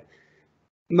depth, but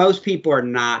most people are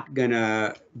not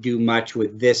gonna do much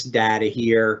with this data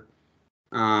here.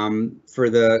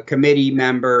 For the committee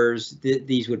members,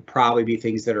 these would probably be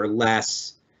things that are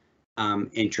less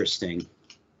interesting.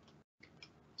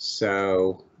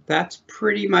 So that's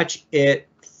pretty much it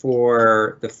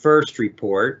for the first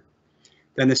report.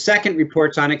 Then the second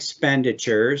report's on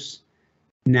expenditures.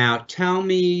 Now tell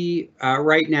me,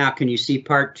 right now, can you see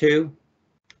part 2?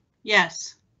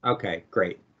 Yes. Okay,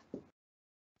 great.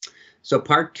 So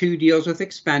part 2 deals with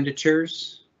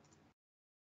expenditures,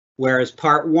 whereas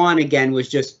part 1, again, was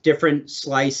just different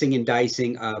slicing and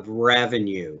dicing of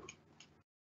revenue.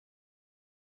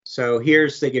 So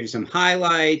here's, they give you some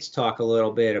highlights, talk a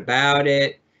little bit about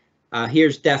it.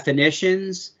 Here's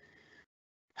definitions.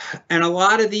 And a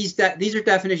lot of these are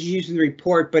definitions used in the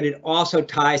report, but it also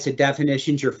ties to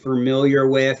definitions you're familiar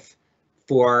with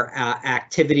for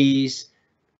activities,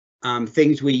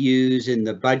 things we use in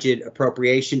the budget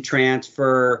appropriation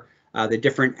transfer, the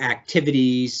different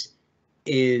activities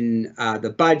in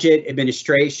the budget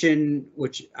administration,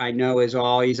 which I know is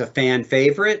always a fan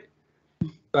favorite,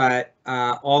 but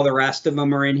all the rest of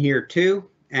them are in here too.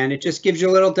 And it just gives you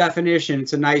a little definition.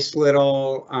 It's a nice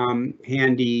little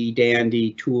handy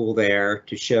dandy tool there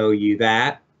to show you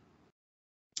that.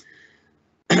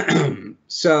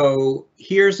 So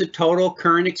here's the total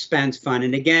current expense fund.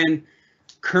 And again,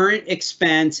 current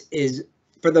expense is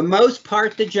for the most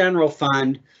part the general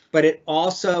fund, but it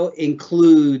also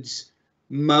includes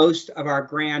most of our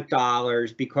grant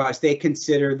dollars because they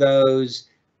consider those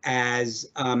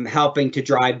as helping to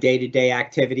drive day-to-day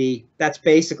activity. That's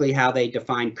basically how they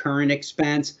define current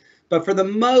expense. But for the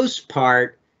most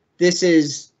part, this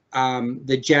is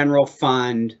the general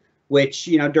fund, which,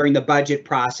 you know, during the budget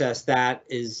process, that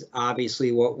is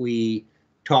obviously what we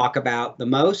talk about the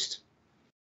most.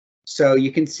 So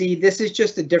you can see this is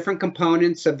just the different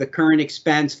components of the current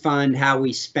expense fund, how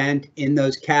we spent in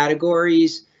those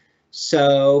categories.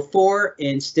 So for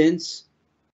instance,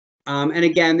 and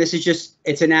again, this is just,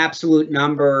 it's an absolute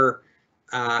number,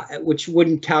 which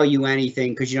wouldn't tell you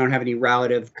anything because you don't have any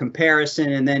relative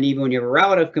comparison. And then even when you have a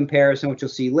relative comparison, which you'll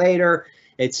see later,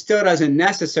 it still doesn't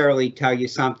necessarily tell you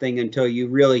something until you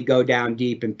really go down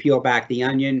deep and peel back the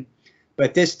onion.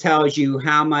 But this tells you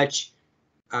how much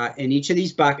in each of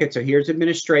these buckets. So here's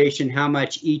administration, how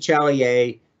much each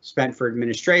LEA spent for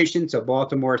administration. So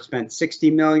Baltimore spent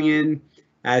 60 million,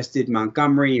 as did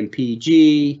Montgomery and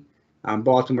PG.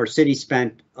 Baltimore City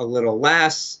spent a little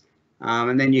less.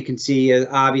 And then you can see,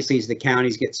 obviously, as the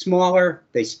counties get smaller,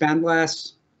 they spend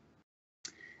less.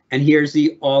 And here's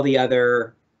all the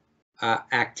other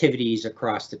activities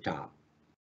across the top.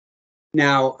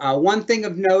 Now, one thing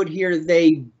of note here,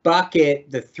 they bucket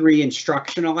the 3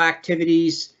 instructional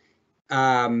activities,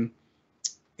 other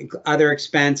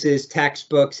expenses,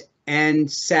 textbooks,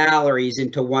 and salaries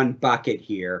into one bucket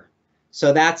here.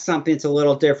 So that's something that's a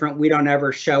little different. We don't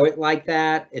ever show it like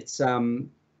that. It's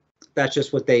that's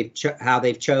just what how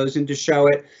they've chosen to show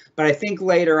it. But I think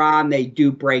later on they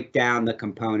do break down the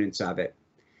components of it.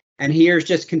 And here's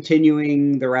just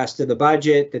continuing the rest of the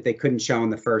budget that they couldn't show on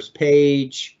the first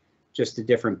page, just the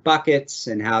different buckets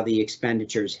and how the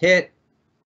expenditures hit.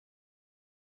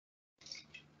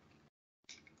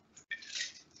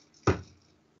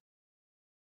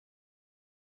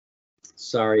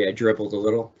 Sorry, I dribbled a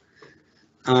little.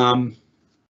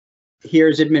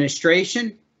 Here's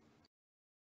administration.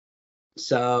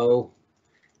 So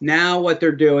now what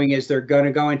they're doing is they're going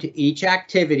to go into each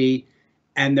activity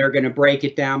and they're going to break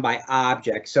it down by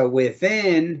object. So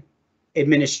within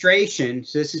administration,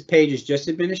 so this page is just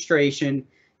administration,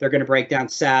 they're going to break down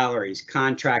salaries,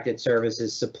 contracted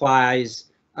services, supplies,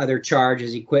 other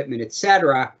charges, equipment,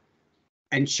 etc.,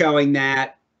 and showing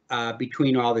that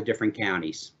between all the different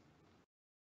counties.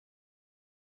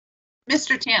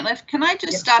 Mr. Tantliff, can I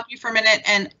just stop you for a minute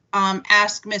and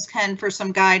ask Ms. Henn for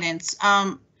some guidance?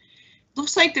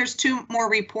 Looks like there's 2 more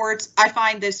reports. I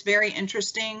find this very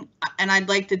interesting, and I'd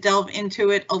like to delve into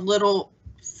it a little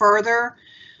further.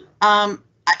 And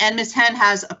Ms. Henn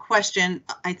has a question,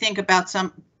 I think, about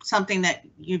something that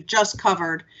you've just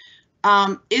covered.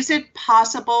 Is it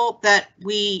possible that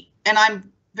and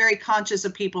I'm very conscious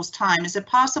of people's time, is it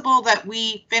possible that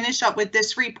we finish up with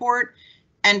this report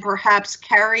and perhaps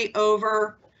carry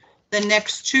over the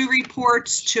next 2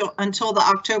 reports until the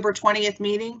October 20th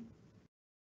meeting?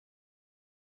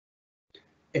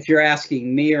 If you're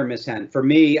asking me or Ms. Henn, for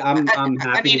me, I'm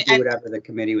happy to do whatever the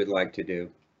committee would like to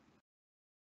do.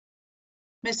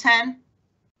 Ms. Henn?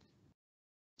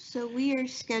 So we are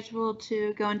scheduled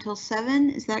to go until 7,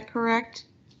 is that correct?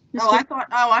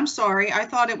 I'm sorry. I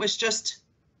thought it was just.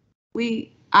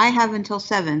 I have until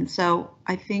 7, so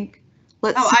I think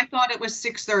I thought it was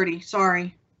 6:30,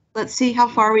 sorry. Let's see how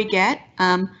far we get.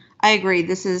 I agree,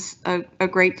 this is a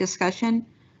great discussion.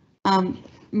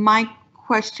 My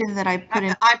question that I put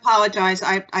in. I apologize,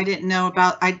 I didn't know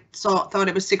about, thought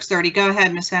it was 6:30. Go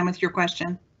ahead, Ms. Henn, with your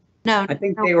question. No, I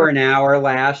think they were an hour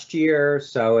last year,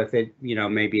 so if it,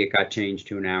 maybe it got changed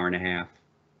to an hour and a half.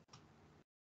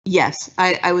 Yes,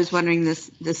 I was wondering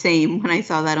the same when I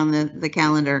saw that on the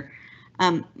calendar.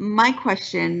 My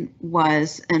question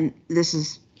was, and this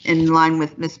is in line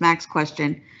with Ms. Mack's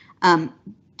question,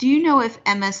 do you know if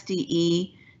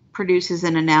MSDE produces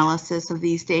an analysis of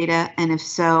these data? And if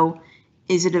so,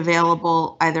 is it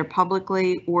available either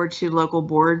publicly or to local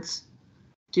boards?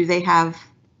 Do they have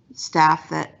staff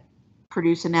that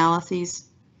produce analyses?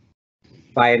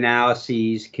 By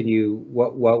analyses, can you,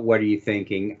 what are you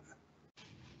thinking?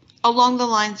 Along the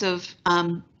lines of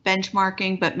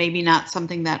benchmarking, but maybe not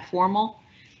something that formal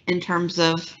in terms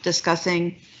of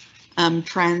discussing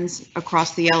trends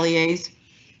across the LEAs?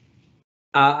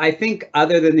 I think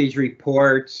other than these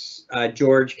reports,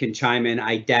 George can chime in.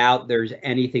 I doubt there's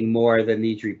anything more than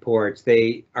these reports.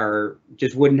 They are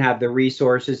just wouldn't have the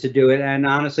resources to do it. And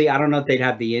honestly, I don't know if they'd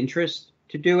have the interest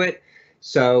to do it.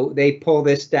 So they pull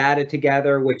this data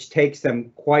together, which takes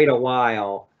them quite a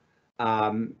while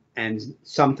and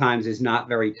sometimes is not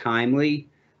very timely.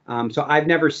 So I've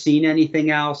never seen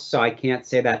anything else, so I can't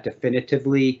say that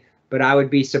definitively. But I would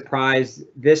be surprised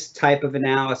this type of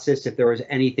analysis if there was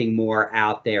anything more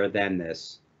out there than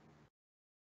this.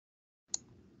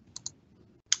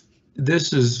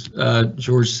 This is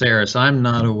George Saris. I'm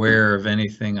not aware of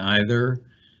anything either.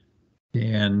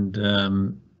 And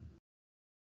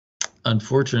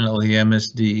unfortunately,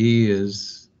 MSDE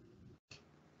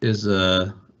is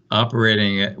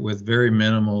operating with very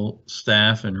minimal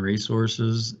staff and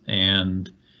resources,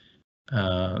 and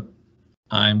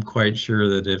I'm quite sure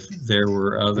that if there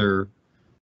were other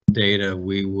data,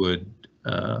 we would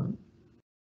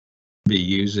be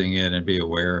using it and be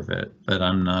aware of it. But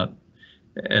I'm not,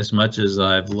 as much as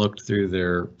I've looked through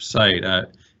their site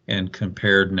and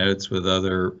compared notes with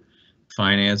other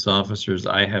finance officers,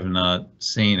 I have not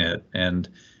seen it. And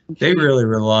they really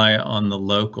rely on the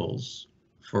locals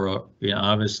for, you know,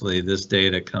 obviously this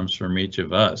data comes from each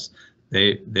of us.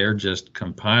 They're just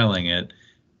compiling it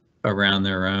around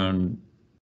their own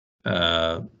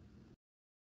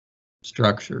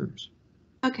structures.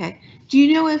 Okay. Do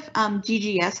you know if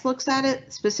DGS looks at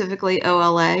it, specifically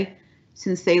OLA,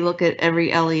 since they look at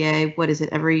every LEA? What is it,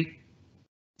 every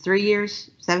 3 years,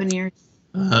 7 years?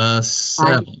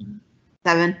 7.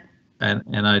 7.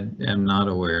 And I am not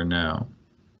aware, no.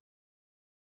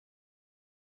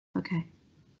 Okay.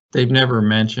 They've never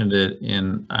mentioned it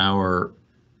in our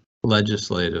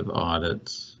legislative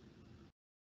audits,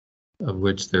 of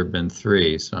which there have been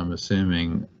 3, so I'm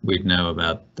assuming we'd know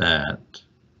about that.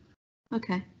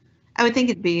 Okay. I would think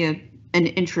it'd be an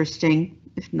interesting,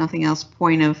 if nothing else,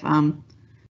 point of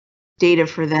data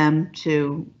for them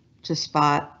to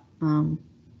spot. I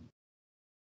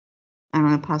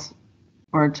don't know,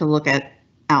 or to look at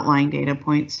outlying data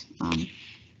points.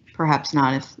 Perhaps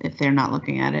not if they're not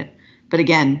looking at it. But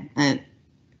again, I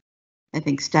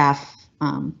think staff,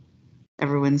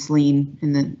 everyone's lean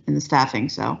in the staffing.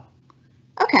 So,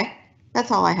 okay, that's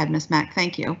all I had, Ms. Mack.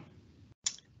 Thank you.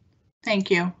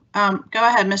 Thank you. Go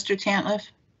ahead, Mr. Tantliff.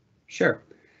 Sure.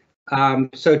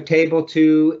 So table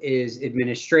 2 is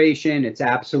administration. It's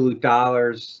absolute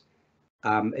dollars.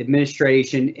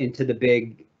 Administration into the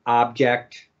big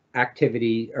object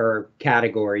activity or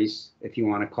categories, if you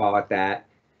want to call it that.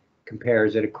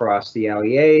 Compares it across the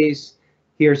LEAs.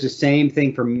 Here's the same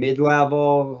thing for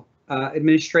mid-level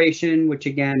administration, which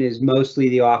again is mostly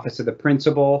the office of the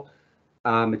principal.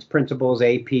 It's principals,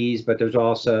 APs, but there's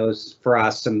also, for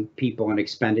us, some people and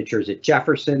expenditures at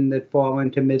Jefferson that fall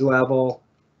into mid-level.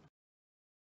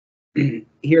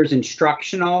 Here's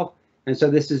instructional, and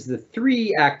so this is the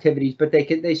 3 activities, but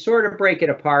they sort of break it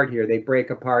apart here. They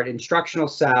break apart instructional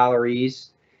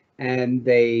salaries, and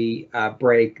they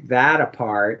break that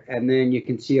apart, and then you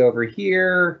can see over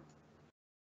here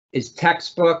is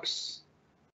textbooks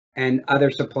and other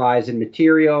supplies and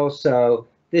materials. So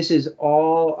this is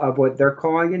all of what they're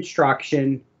calling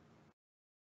instruction,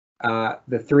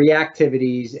 the 3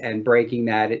 activities, and breaking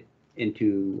that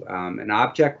into an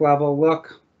object level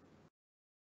look.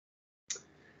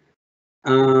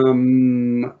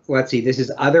 Let's see, this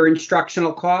is other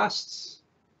instructional costs.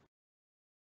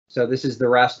 So this is the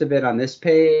rest of it on this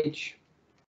page.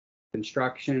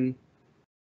 Instruction.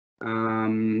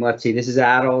 Let's see, this is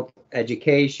adult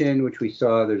education, which we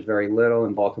saw there's very little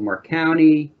in Baltimore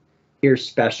County. Here's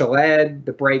special ed,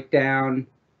 the breakdown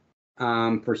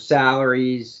for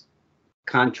salaries,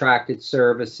 contracted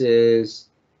services,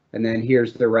 and then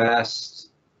here's the rest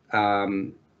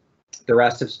of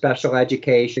special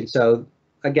education. So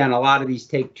again, a lot of these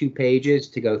take 2 pages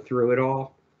to go through it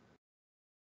all.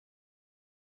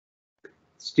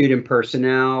 Student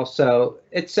personnel, so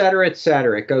et cetera, et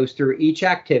cetera. It goes through each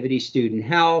activity: student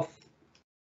health,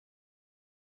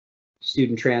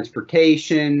 student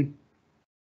transportation,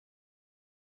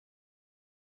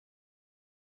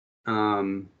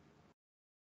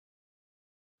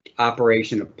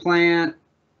 operation of plant,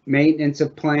 maintenance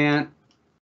of plant,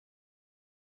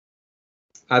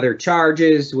 other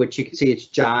charges, which you can see it's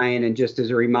giant. And just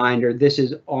as a reminder, this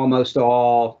is almost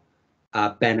all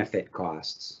benefit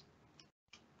costs.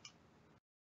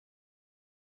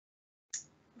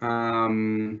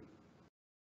 And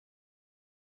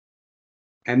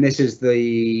this is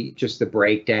just the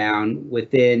breakdown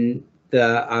within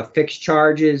the fixed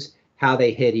charges, how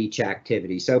they hit each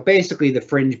activity. So basically the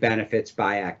fringe benefits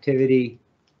by activity.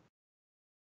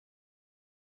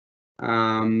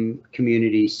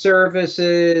 Community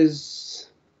services,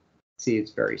 see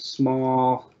it's very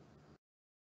small.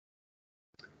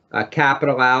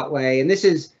 Capital outlay, and this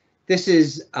is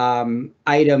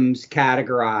items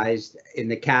categorized in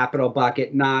the capital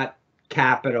bucket, not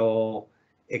capital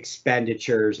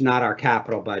expenditures, not our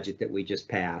capital budget that we just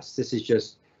passed. This is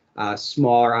just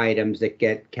smaller items that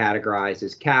get categorized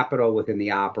as capital within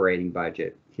the operating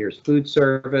budget. Here's food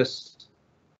service.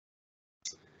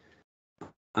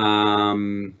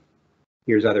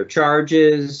 Here's other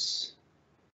charges.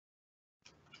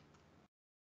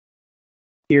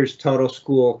 Here's total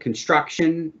school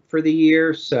construction for the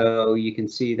year. So you can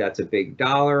see that's a big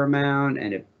dollar amount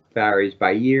and it varies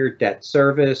by year. Debt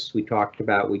service, we talked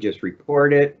about, we just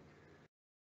reported.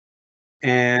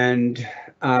 And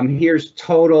here's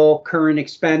total current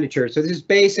expenditure. So this is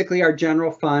basically our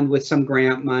general fund with some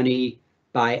grant money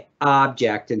by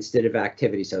object instead of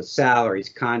activity. So salaries,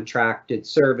 contracted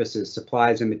services,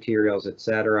 supplies and materials,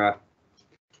 etc.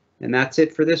 And that's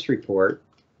it for this report.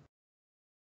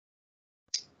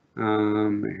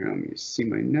 Here, let me see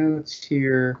my notes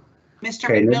here. Mr.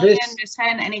 Okay, McMillian, Ms.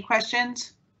 Henn, any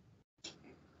questions?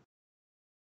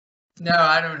 No,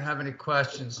 I don't have any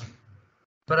questions.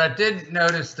 But I did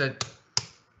notice that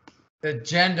the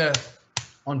agenda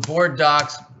on board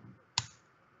docs,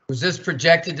 was this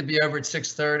projected to be over at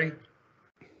 6:30?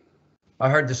 I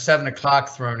heard the 7 o'clock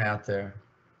thrown out there.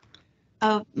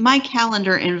 My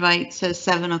calendar invite says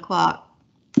 7 o'clock,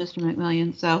 Mr.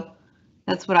 McMillian, so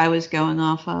that's what I was going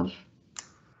off of.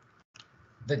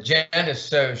 The agenda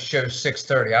shows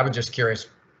 6:30. I was just curious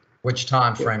which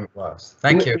time frame it was.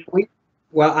 Thank you.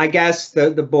 Well, I guess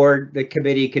the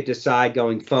committee could decide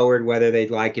going forward whether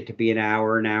they'd like it to be an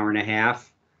hour and a half.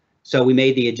 So we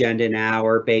made the agenda an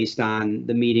hour based on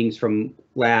the meetings from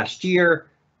last year.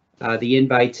 The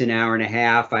invite's an hour and a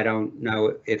half. I don't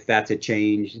know if that's a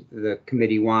change the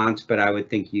committee wants, but I would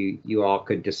think you all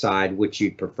could decide which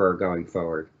you'd prefer going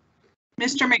forward.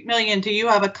 Mr. McMillian, do you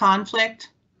have a conflict?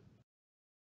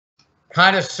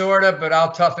 Kind of, sort of, but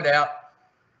I'll tough it out.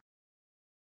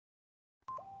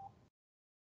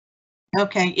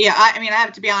 Okay, yeah, I mean, I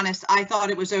have to be honest, I thought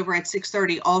it was over at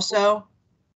 6:30 also.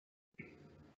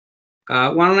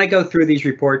 Why don't I go through these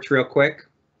reports real quick?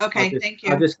 Okay, thank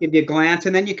you. I'll just give you a glance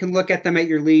and then you can look at them at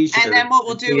your leisure. And then what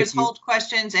we'll do is hold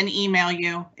questions and email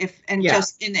you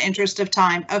just in the interest of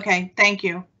time. Okay, thank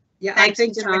you. Yeah, Thanks, I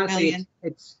think Mr. honestly,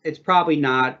 it's probably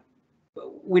not,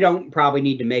 we don't probably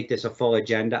need to make this a full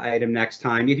agenda item next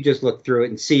time. You can just look through it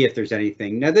and see if there's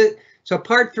anything. Now, so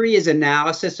part 3 is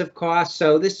analysis of costs.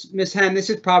 So this, Ms. Henn, this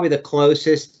is probably the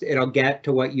closest it'll get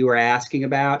to what you were asking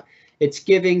about. It's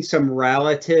giving some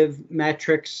relative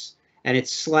metrics and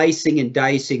it's slicing and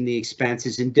dicing the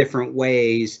expenses in different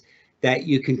ways that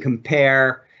you can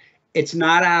compare. It's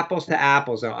not apples to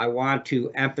apples, though. I want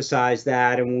to emphasize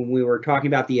that. And when we were talking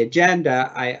about the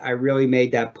agenda, I really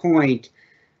made that point.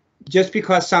 Just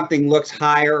because something looks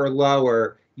higher or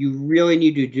lower, you really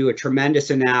need to do a tremendous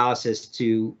analysis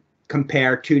to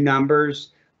compare two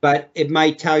numbers, but it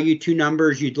might tell you two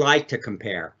numbers you'd like to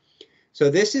compare. So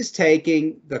this is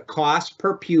taking the cost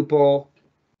per pupil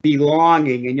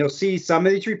belonging, and you'll see some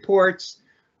of these reports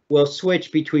will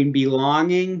switch between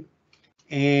belonging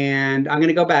and I'm going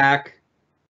to go back.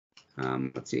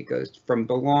 Let's see, it goes from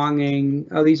belonging.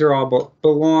 Oh, these are all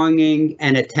belonging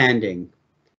and attending.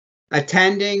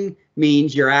 Attending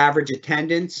means your average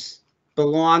attendance.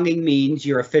 Belonging means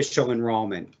your official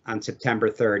enrollment on September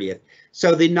 30th.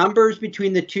 So the numbers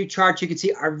between the two charts you can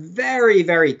see are very,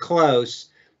 very close,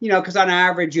 you know, because on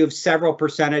average you have several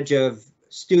percentage of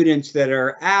students that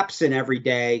are absent every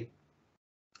day.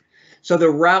 So the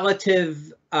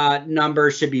relative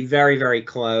numbers should be very, very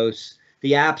close.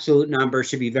 The absolute number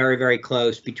should be very, very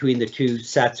close between the two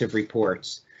sets of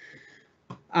reports.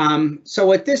 So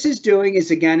what this is doing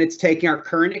is, again, it's taking our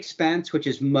current expense, which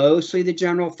is mostly the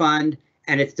general fund,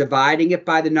 and it's dividing it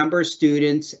by the number of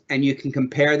students, and you can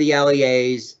compare the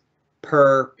LEAs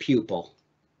per pupil.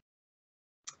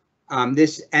 And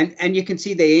you can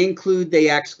see they include,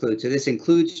 they exclude. So this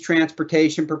includes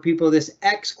transportation per pupil. This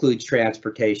excludes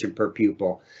transportation per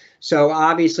pupil. So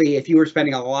obviously, if you were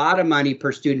spending a lot of money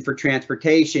per student for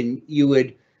transportation, you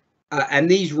would, and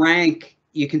these rank,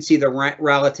 you can see the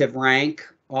relative rank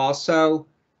also.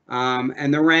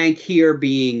 And the rank here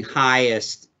being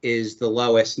highest is the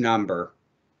lowest number.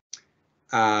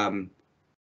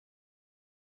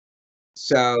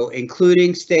 So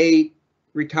including state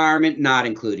retirement, not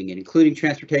including it, including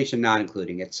transportation, not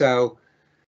including it. So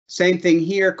same thing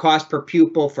here, cost per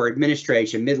pupil for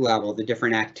administration, mid-level, the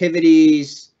different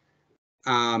activities,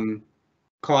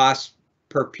 cost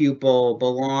per pupil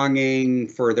belonging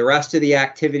for the rest of the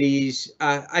activities.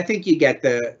 I think you get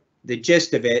the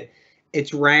gist of it.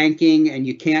 It's ranking, and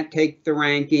you can't take the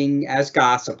ranking as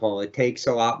gospel. It takes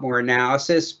a lot more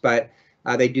analysis, but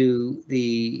they do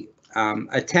the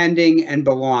attending and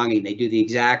belonging. They do the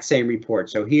exact same report.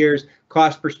 So here's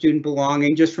cost per student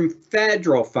belonging just from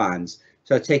federal funds.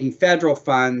 So it's taking federal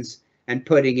funds and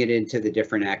putting it into the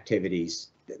different activities.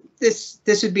 This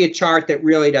would be a chart that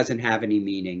really doesn't have any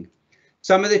meaning.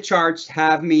 Some of the charts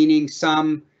have meaning.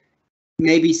 Some,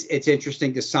 maybe it's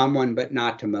interesting to someone, but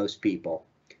not to most people.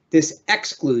 This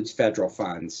excludes federal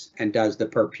funds and does the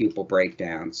per pupil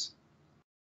breakdowns.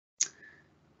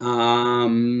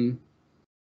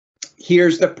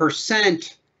 Here's the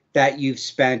percent that you've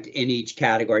spent in each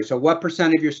category. So what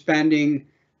percent of your spending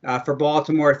for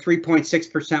Baltimore?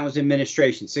 3.6% was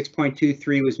administration,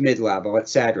 6.23 was mid-level,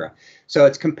 etc. So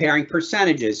it's comparing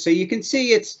percentages. So you can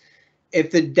see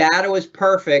if the data was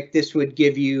perfect, this would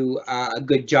give you a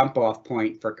good jump off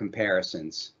point for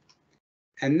comparisons.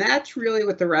 And that's really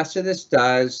what the rest of this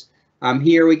does.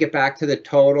 Here we get back to the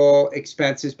total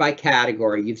expenses by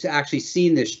category. You've actually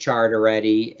seen this chart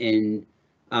already in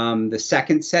the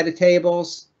second set of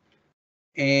tables.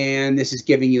 And this is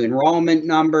giving you enrollment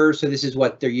numbers. So this is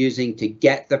what they're using to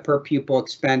get the per pupil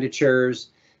expenditures.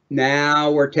 Now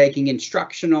we're taking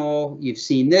instructional. You've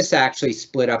seen this actually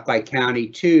split up by county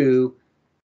too.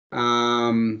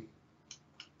 Let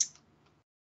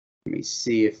me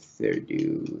see if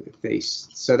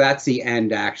so that's the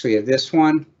end actually of this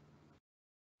one.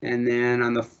 And then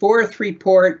on the fourth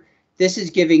report, this is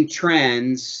giving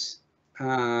trends.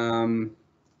 So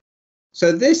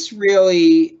this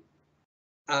really,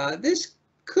 this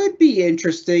could be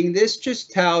interesting. This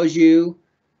just tells you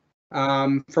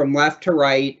from left to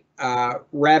right,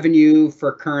 revenue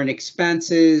for current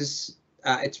expenses.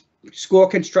 It's school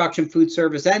construction, food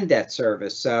service, and debt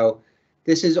service. So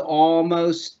this is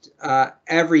almost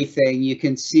everything. You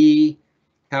can see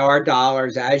how our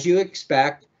dollars, as you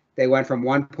expect, they went from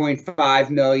 1.5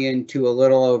 million to a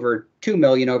little over 2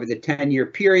 million over the 10-year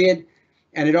period.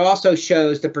 And it also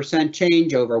shows the percent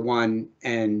change over 1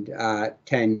 and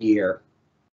 10 year.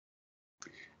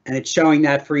 And it's showing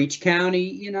that for each county.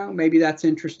 You know, maybe that's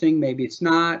interesting, maybe it's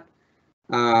not.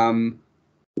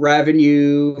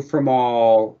 Revenue from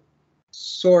all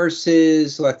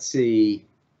sources, let's see.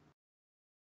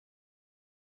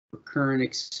 Current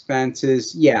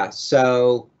expenses, yeah,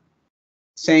 so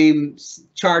same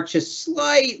chart, just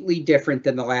slightly different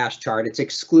than the last chart. It's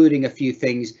excluding a few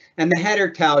things, and the header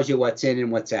tells you what's in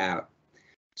and what's out.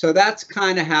 So that's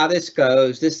kind of how this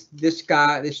goes. This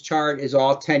chart is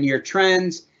all 10-year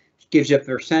trends, gives you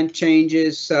percent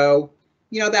changes. So,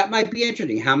 you know, that might be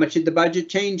interesting. How much did the budget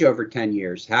change over 10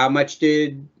 years? How much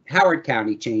did Howard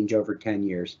County change over 10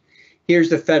 years? Here's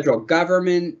the federal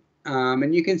government.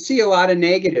 And you can see a lot of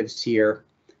negatives here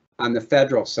on the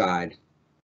federal side.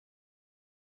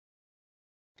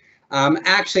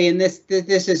 Actually, and this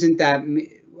isn't that.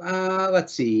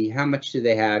 Let's see, how much do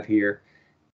they have here?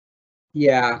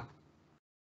 Yeah.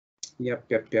 Yep.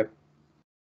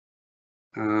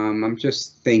 I'm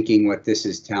just thinking what this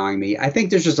is telling me. I think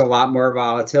there's just a lot more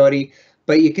volatility,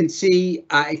 but you can see,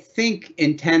 I think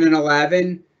in 10 and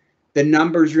 11. The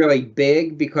number's really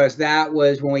big because that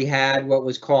was when we had what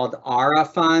was called ARA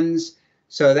funds.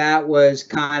 So that was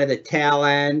kind of the tail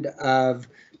end of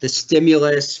the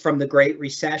stimulus from the Great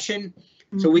Recession.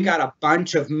 So we got a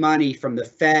bunch of money from the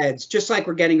feds, just like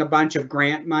we're getting a bunch of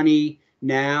grant money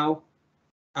now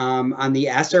on the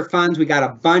ESSER funds. We got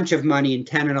a bunch of money in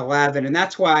 10 and 11. And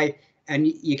that's why, and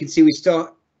you can see we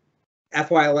still,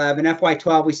 FY11,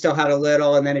 FY12, we still had a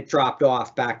little, and then it dropped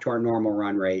off back to our normal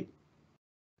run rate.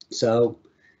 So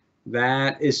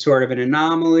that is sort of an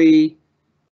anomaly.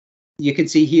 You can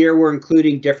see here we're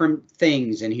including different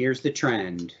things, and here's the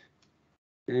trend.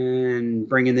 And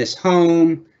bringing this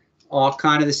home, all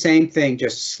kind of the same thing,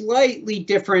 just slightly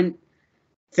different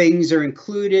things are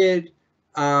included.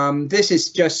 This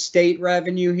is just state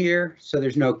revenue here, so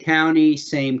there's no county,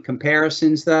 same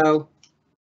comparisons though.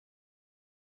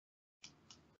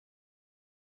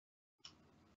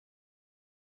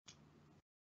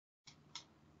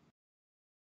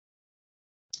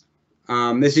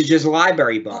 This is just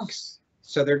library books.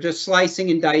 So they're just slicing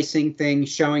and dicing things,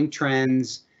 showing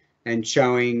trends. and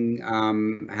showing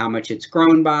how much it's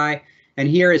grown by. And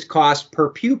here is cost per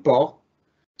pupil.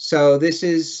 So this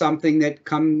is something that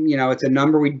it's a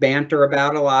number we banter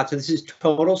about a lot. So this is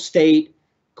total state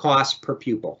cost per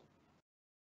pupil.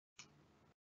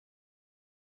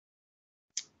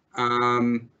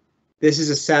 This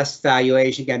is assessed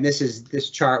valuation. Again, this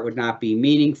chart would not be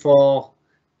meaningful.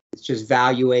 It's just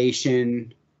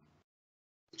valuation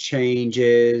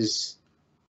changes.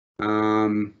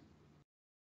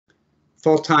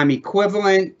 Full-time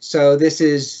equivalent. So this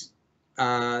is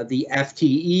the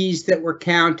FTEs that were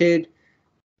counted.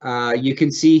 You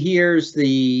can see here's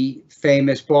the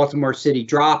famous Baltimore City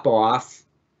drop-off.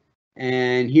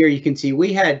 And here you can see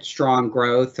we had strong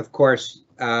growth. Of course,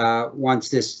 once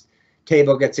this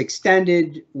table gets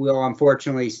extended, we'll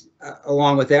unfortunately,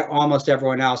 along with almost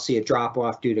everyone else, see a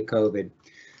drop-off due to COVID.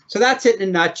 So that's it in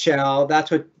a nutshell.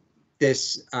 That's what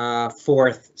this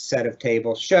fourth set of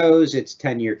tables shows. It's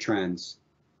 10-year trends.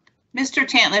 Mr.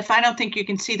 Tantliff, I don't think you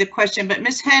can see the question, but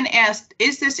Ms. Henn asked,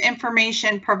 is this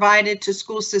information provided to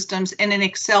school systems in an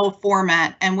Excel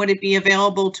format, and would it be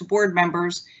available to board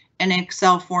members in an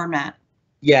Excel format?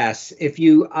 Yes, if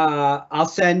you, I'll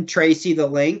send Tracy the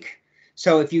link.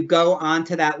 So if you go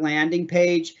onto that landing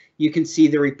page, you can see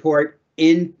the report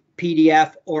in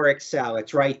PDF or Excel.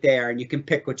 It's right there, and you can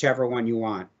pick whichever one you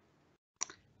want.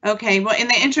 Okay, well, in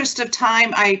the interest of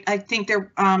time, I think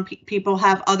there people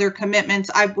have other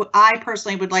commitments. I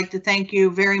personally would like to thank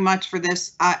you very much for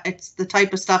this. It's the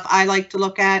type of stuff I like to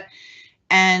look at,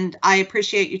 and I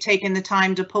appreciate you taking the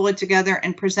time to pull it together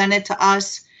and present it to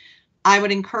us. I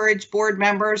would encourage board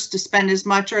members to spend as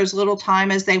much or as little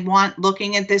time as they want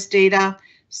looking at this data,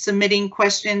 submitting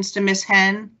questions to Ms.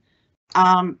 Henn,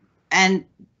 and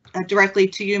directly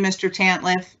to you, Mr.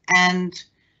 Tantliff, and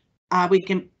we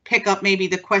can pick up maybe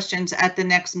the questions at the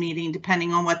next meeting,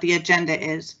 depending on what the agenda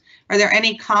is. Are there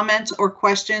any comments or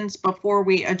questions before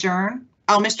we adjourn?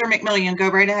 Oh, Mr. McMillian, go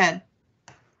right ahead.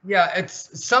 Yeah, at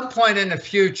some point in the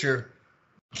future,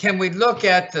 can we look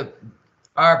at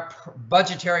our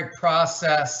budgetary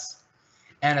process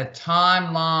and a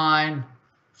timeline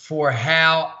for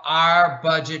how our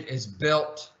budget is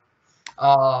built?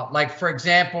 Like, for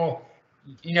example,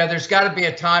 there's got to be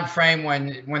a time frame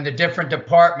when the different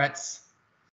departments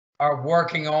are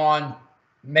working on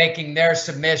making their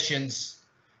submissions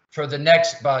for the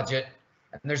next budget.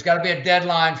 And there's got to be a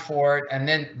deadline for it. And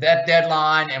then that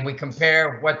deadline, and we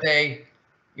compare what they,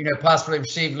 possibly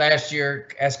received last year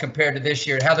as compared to this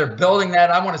year, how they're building that.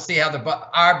 I want to see how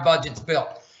our budget's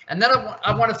built. And then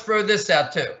I want to throw this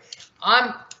out too.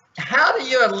 How do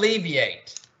you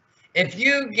alleviate if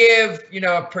you give,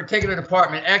 a particular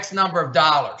department X number of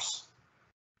dollars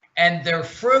and they're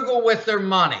frugal with their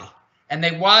money and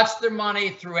they watch their money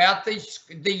throughout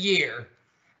the year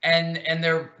and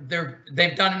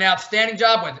they've done an outstanding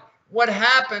job with it. What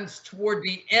happens toward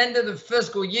the end of the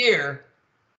fiscal year?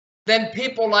 Then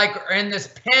people are in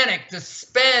this panic to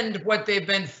spend what they've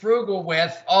been frugal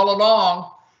with all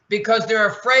along because they're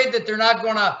afraid that they're not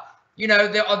going to,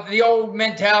 the old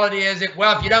mentality is that,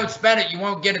 well, if you don't spend it, you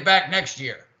won't get it back next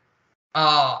year.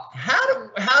 How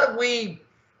do we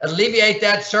alleviate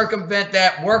that, circumvent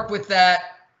that, work with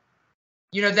that?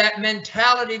 That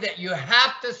mentality that you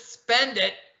have to spend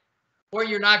it or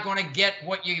you're not going to get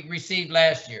what you received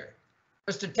last year.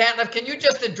 Mr. Tantliff, can you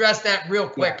just address that real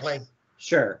quickly? Yes,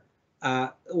 sure.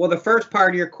 Well, the first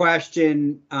part of your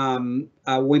question,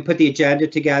 we put the agenda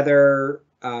together.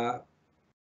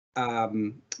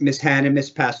 Ms. Henn and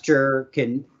Ms. Pester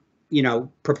can,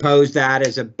 propose that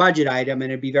as a budget item,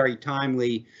 and it'd be very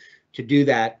timely to do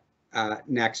that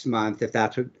next month if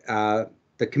that's what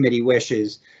the committee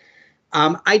wishes.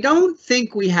 I don't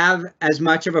think we have as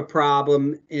much of a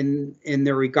problem in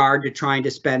the regard to trying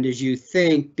to spend as you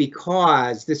think,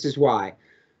 because this is why.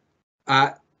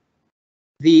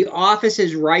 The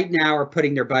offices right now are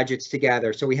putting their budgets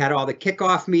together. So we had all the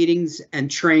kickoff meetings and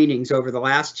trainings over the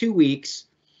last 2 weeks,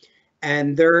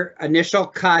 and their initial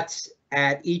cuts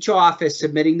at each office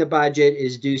submitting the budget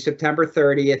is due September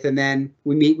 30th, and then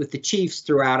we meet with the chiefs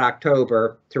throughout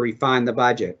October to refine the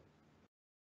budget.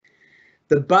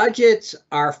 The budgets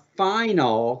are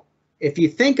final. If you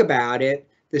think about it,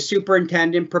 the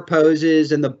superintendent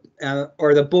proposes and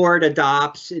or the board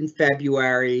adopts in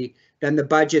February, then the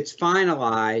budget's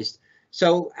finalized.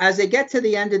 So as they get to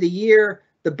the end of the year,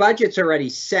 the budget's already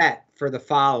set for the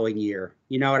following year.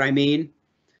 You know what I mean?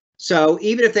 So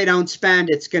even if they don't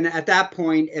spend, it's going to, at that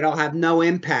point, it'll have no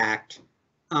impact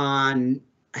on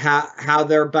how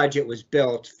their budget was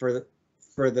built for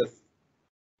the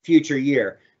future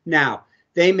year. Now,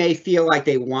 they may feel like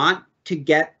they want to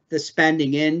get the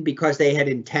spending in because they had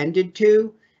intended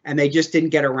to, and they just didn't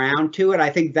get around to it. I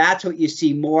think that's what you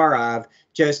see more of.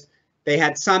 Just they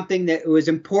had something that was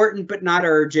important but not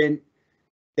urgent.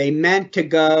 They meant to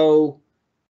go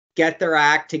get their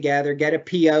act together, get a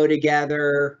PO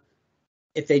together,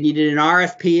 if they needed an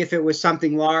RFP, if it was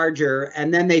something larger,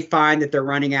 and then they find that they're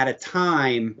running out of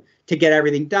time to get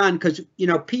everything done because, you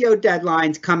know, PO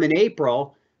deadlines come in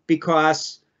April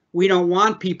because we don't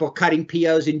want people cutting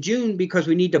POs in June because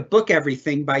we need to book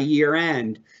everything by year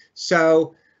end.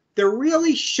 So there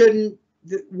really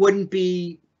wouldn't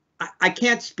be, I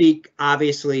can't speak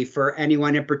obviously for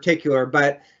anyone in particular,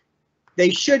 but they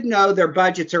should know their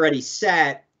budget's already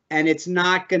set and it's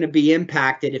not going to be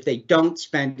impacted if they don't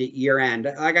spend it year end.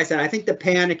 Like I said, I think the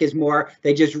panic is more,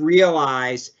 they just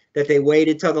realize that they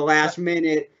waited till the last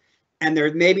minute and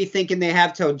they're maybe thinking they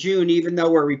have till June, even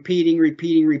though we're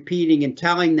repeating and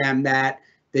telling them that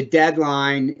the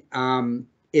deadline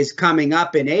is coming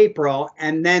up in April.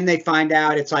 And then they find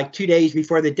out it's like 2 days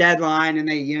before the deadline and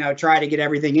they, you know, try to get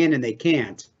everything in and they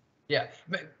can't. Yeah,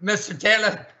 Mr.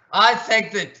 Taylor, I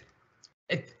think that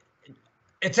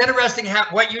it's interesting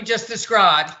what you just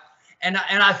described, and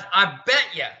I bet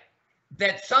you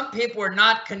that some people are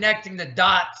not connecting the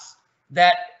dots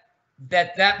that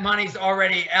money's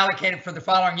already allocated for the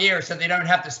following year, so they don't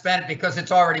have to spend it because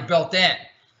it's already built in.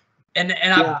 In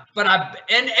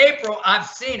April I've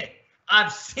seen it.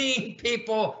 I've seen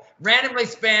people randomly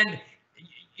spend.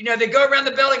 You know, they go around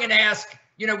the building and ask,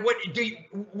 you know, what do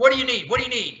you need? What do you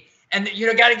need? And you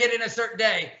know, got to get in a certain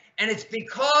day. And it's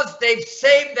because they've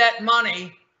saved that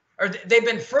money or they've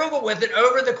been frugal with it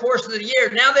over the course of the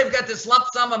year. Now they've got this lump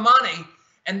sum of money.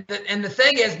 And the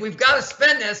thing is, we've got to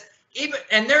spend this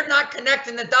and they're not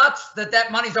connecting the dots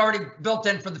that money's already built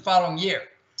in for the following year.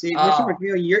 See, Mr.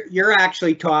 McNeil, you're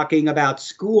actually talking about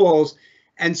schools,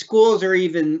 and schools are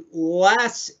even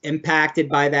less impacted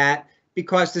by that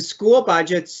because the school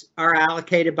budgets are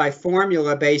allocated by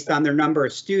formula based on their number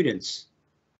of students.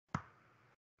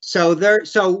 So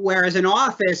whereas an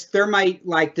office, there might,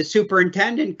 like the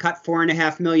superintendent cut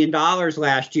 $4.5 million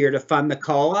last year to fund the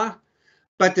COLA,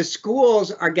 but the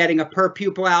schools are getting a per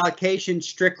pupil allocation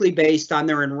strictly based on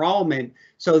their enrollment.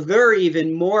 So they're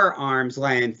even more arm's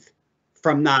length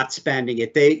from not spending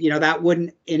it. They, you know, that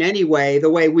wouldn't in any way,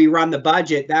 the way we run the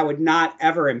budget, that would not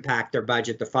ever impact their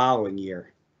budget the following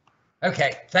year.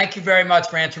 Okay, thank you very much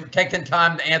for taking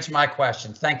time to answer my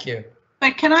questions. Thank you.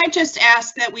 But can I just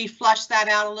ask that we flush that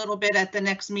out a little bit at the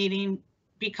next meeting?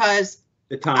 Because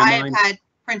I've had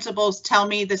principals tell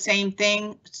me the same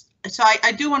thing. So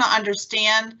I do want to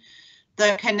understand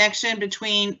the connection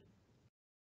between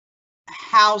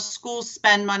how schools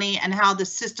spend money and how the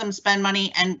system spend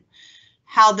money and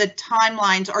how the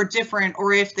timelines are different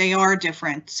or if they are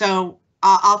different. So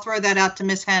I'll throw that out to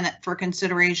Ms. Hennett for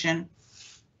consideration.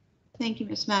 Thank you,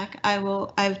 Ms. Mack.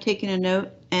 I've taken a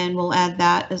note and we'll add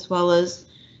that as well as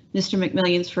Mr.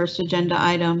 McMillion's first agenda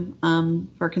item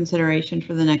for consideration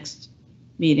for the next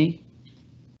meeting,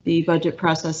 the budget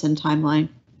process and timeline.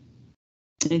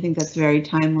 I think that's very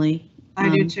timely. I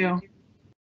do too.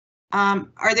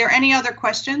 Are there any other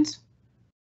questions?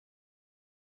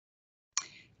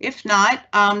 If not,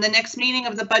 the next meeting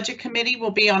of the Budget Committee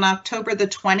will be on October the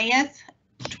 20th.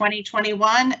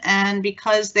 2021, and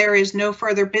because there is no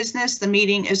further business, the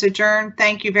meeting is adjourned.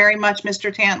 Thank you very much,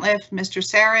 Mr. Tantliff, Mr.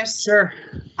 Saris, Sure.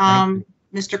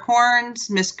 Mr.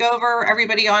 Corns, Ms. Gover,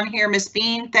 everybody on here, Ms.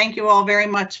 Bean. Thank you all very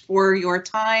much for your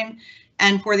time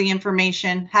and for the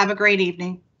information. Have a great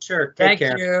evening. Sure. Thank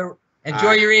you.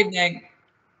 Enjoy your evening.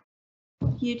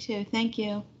 You too. Thank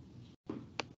you.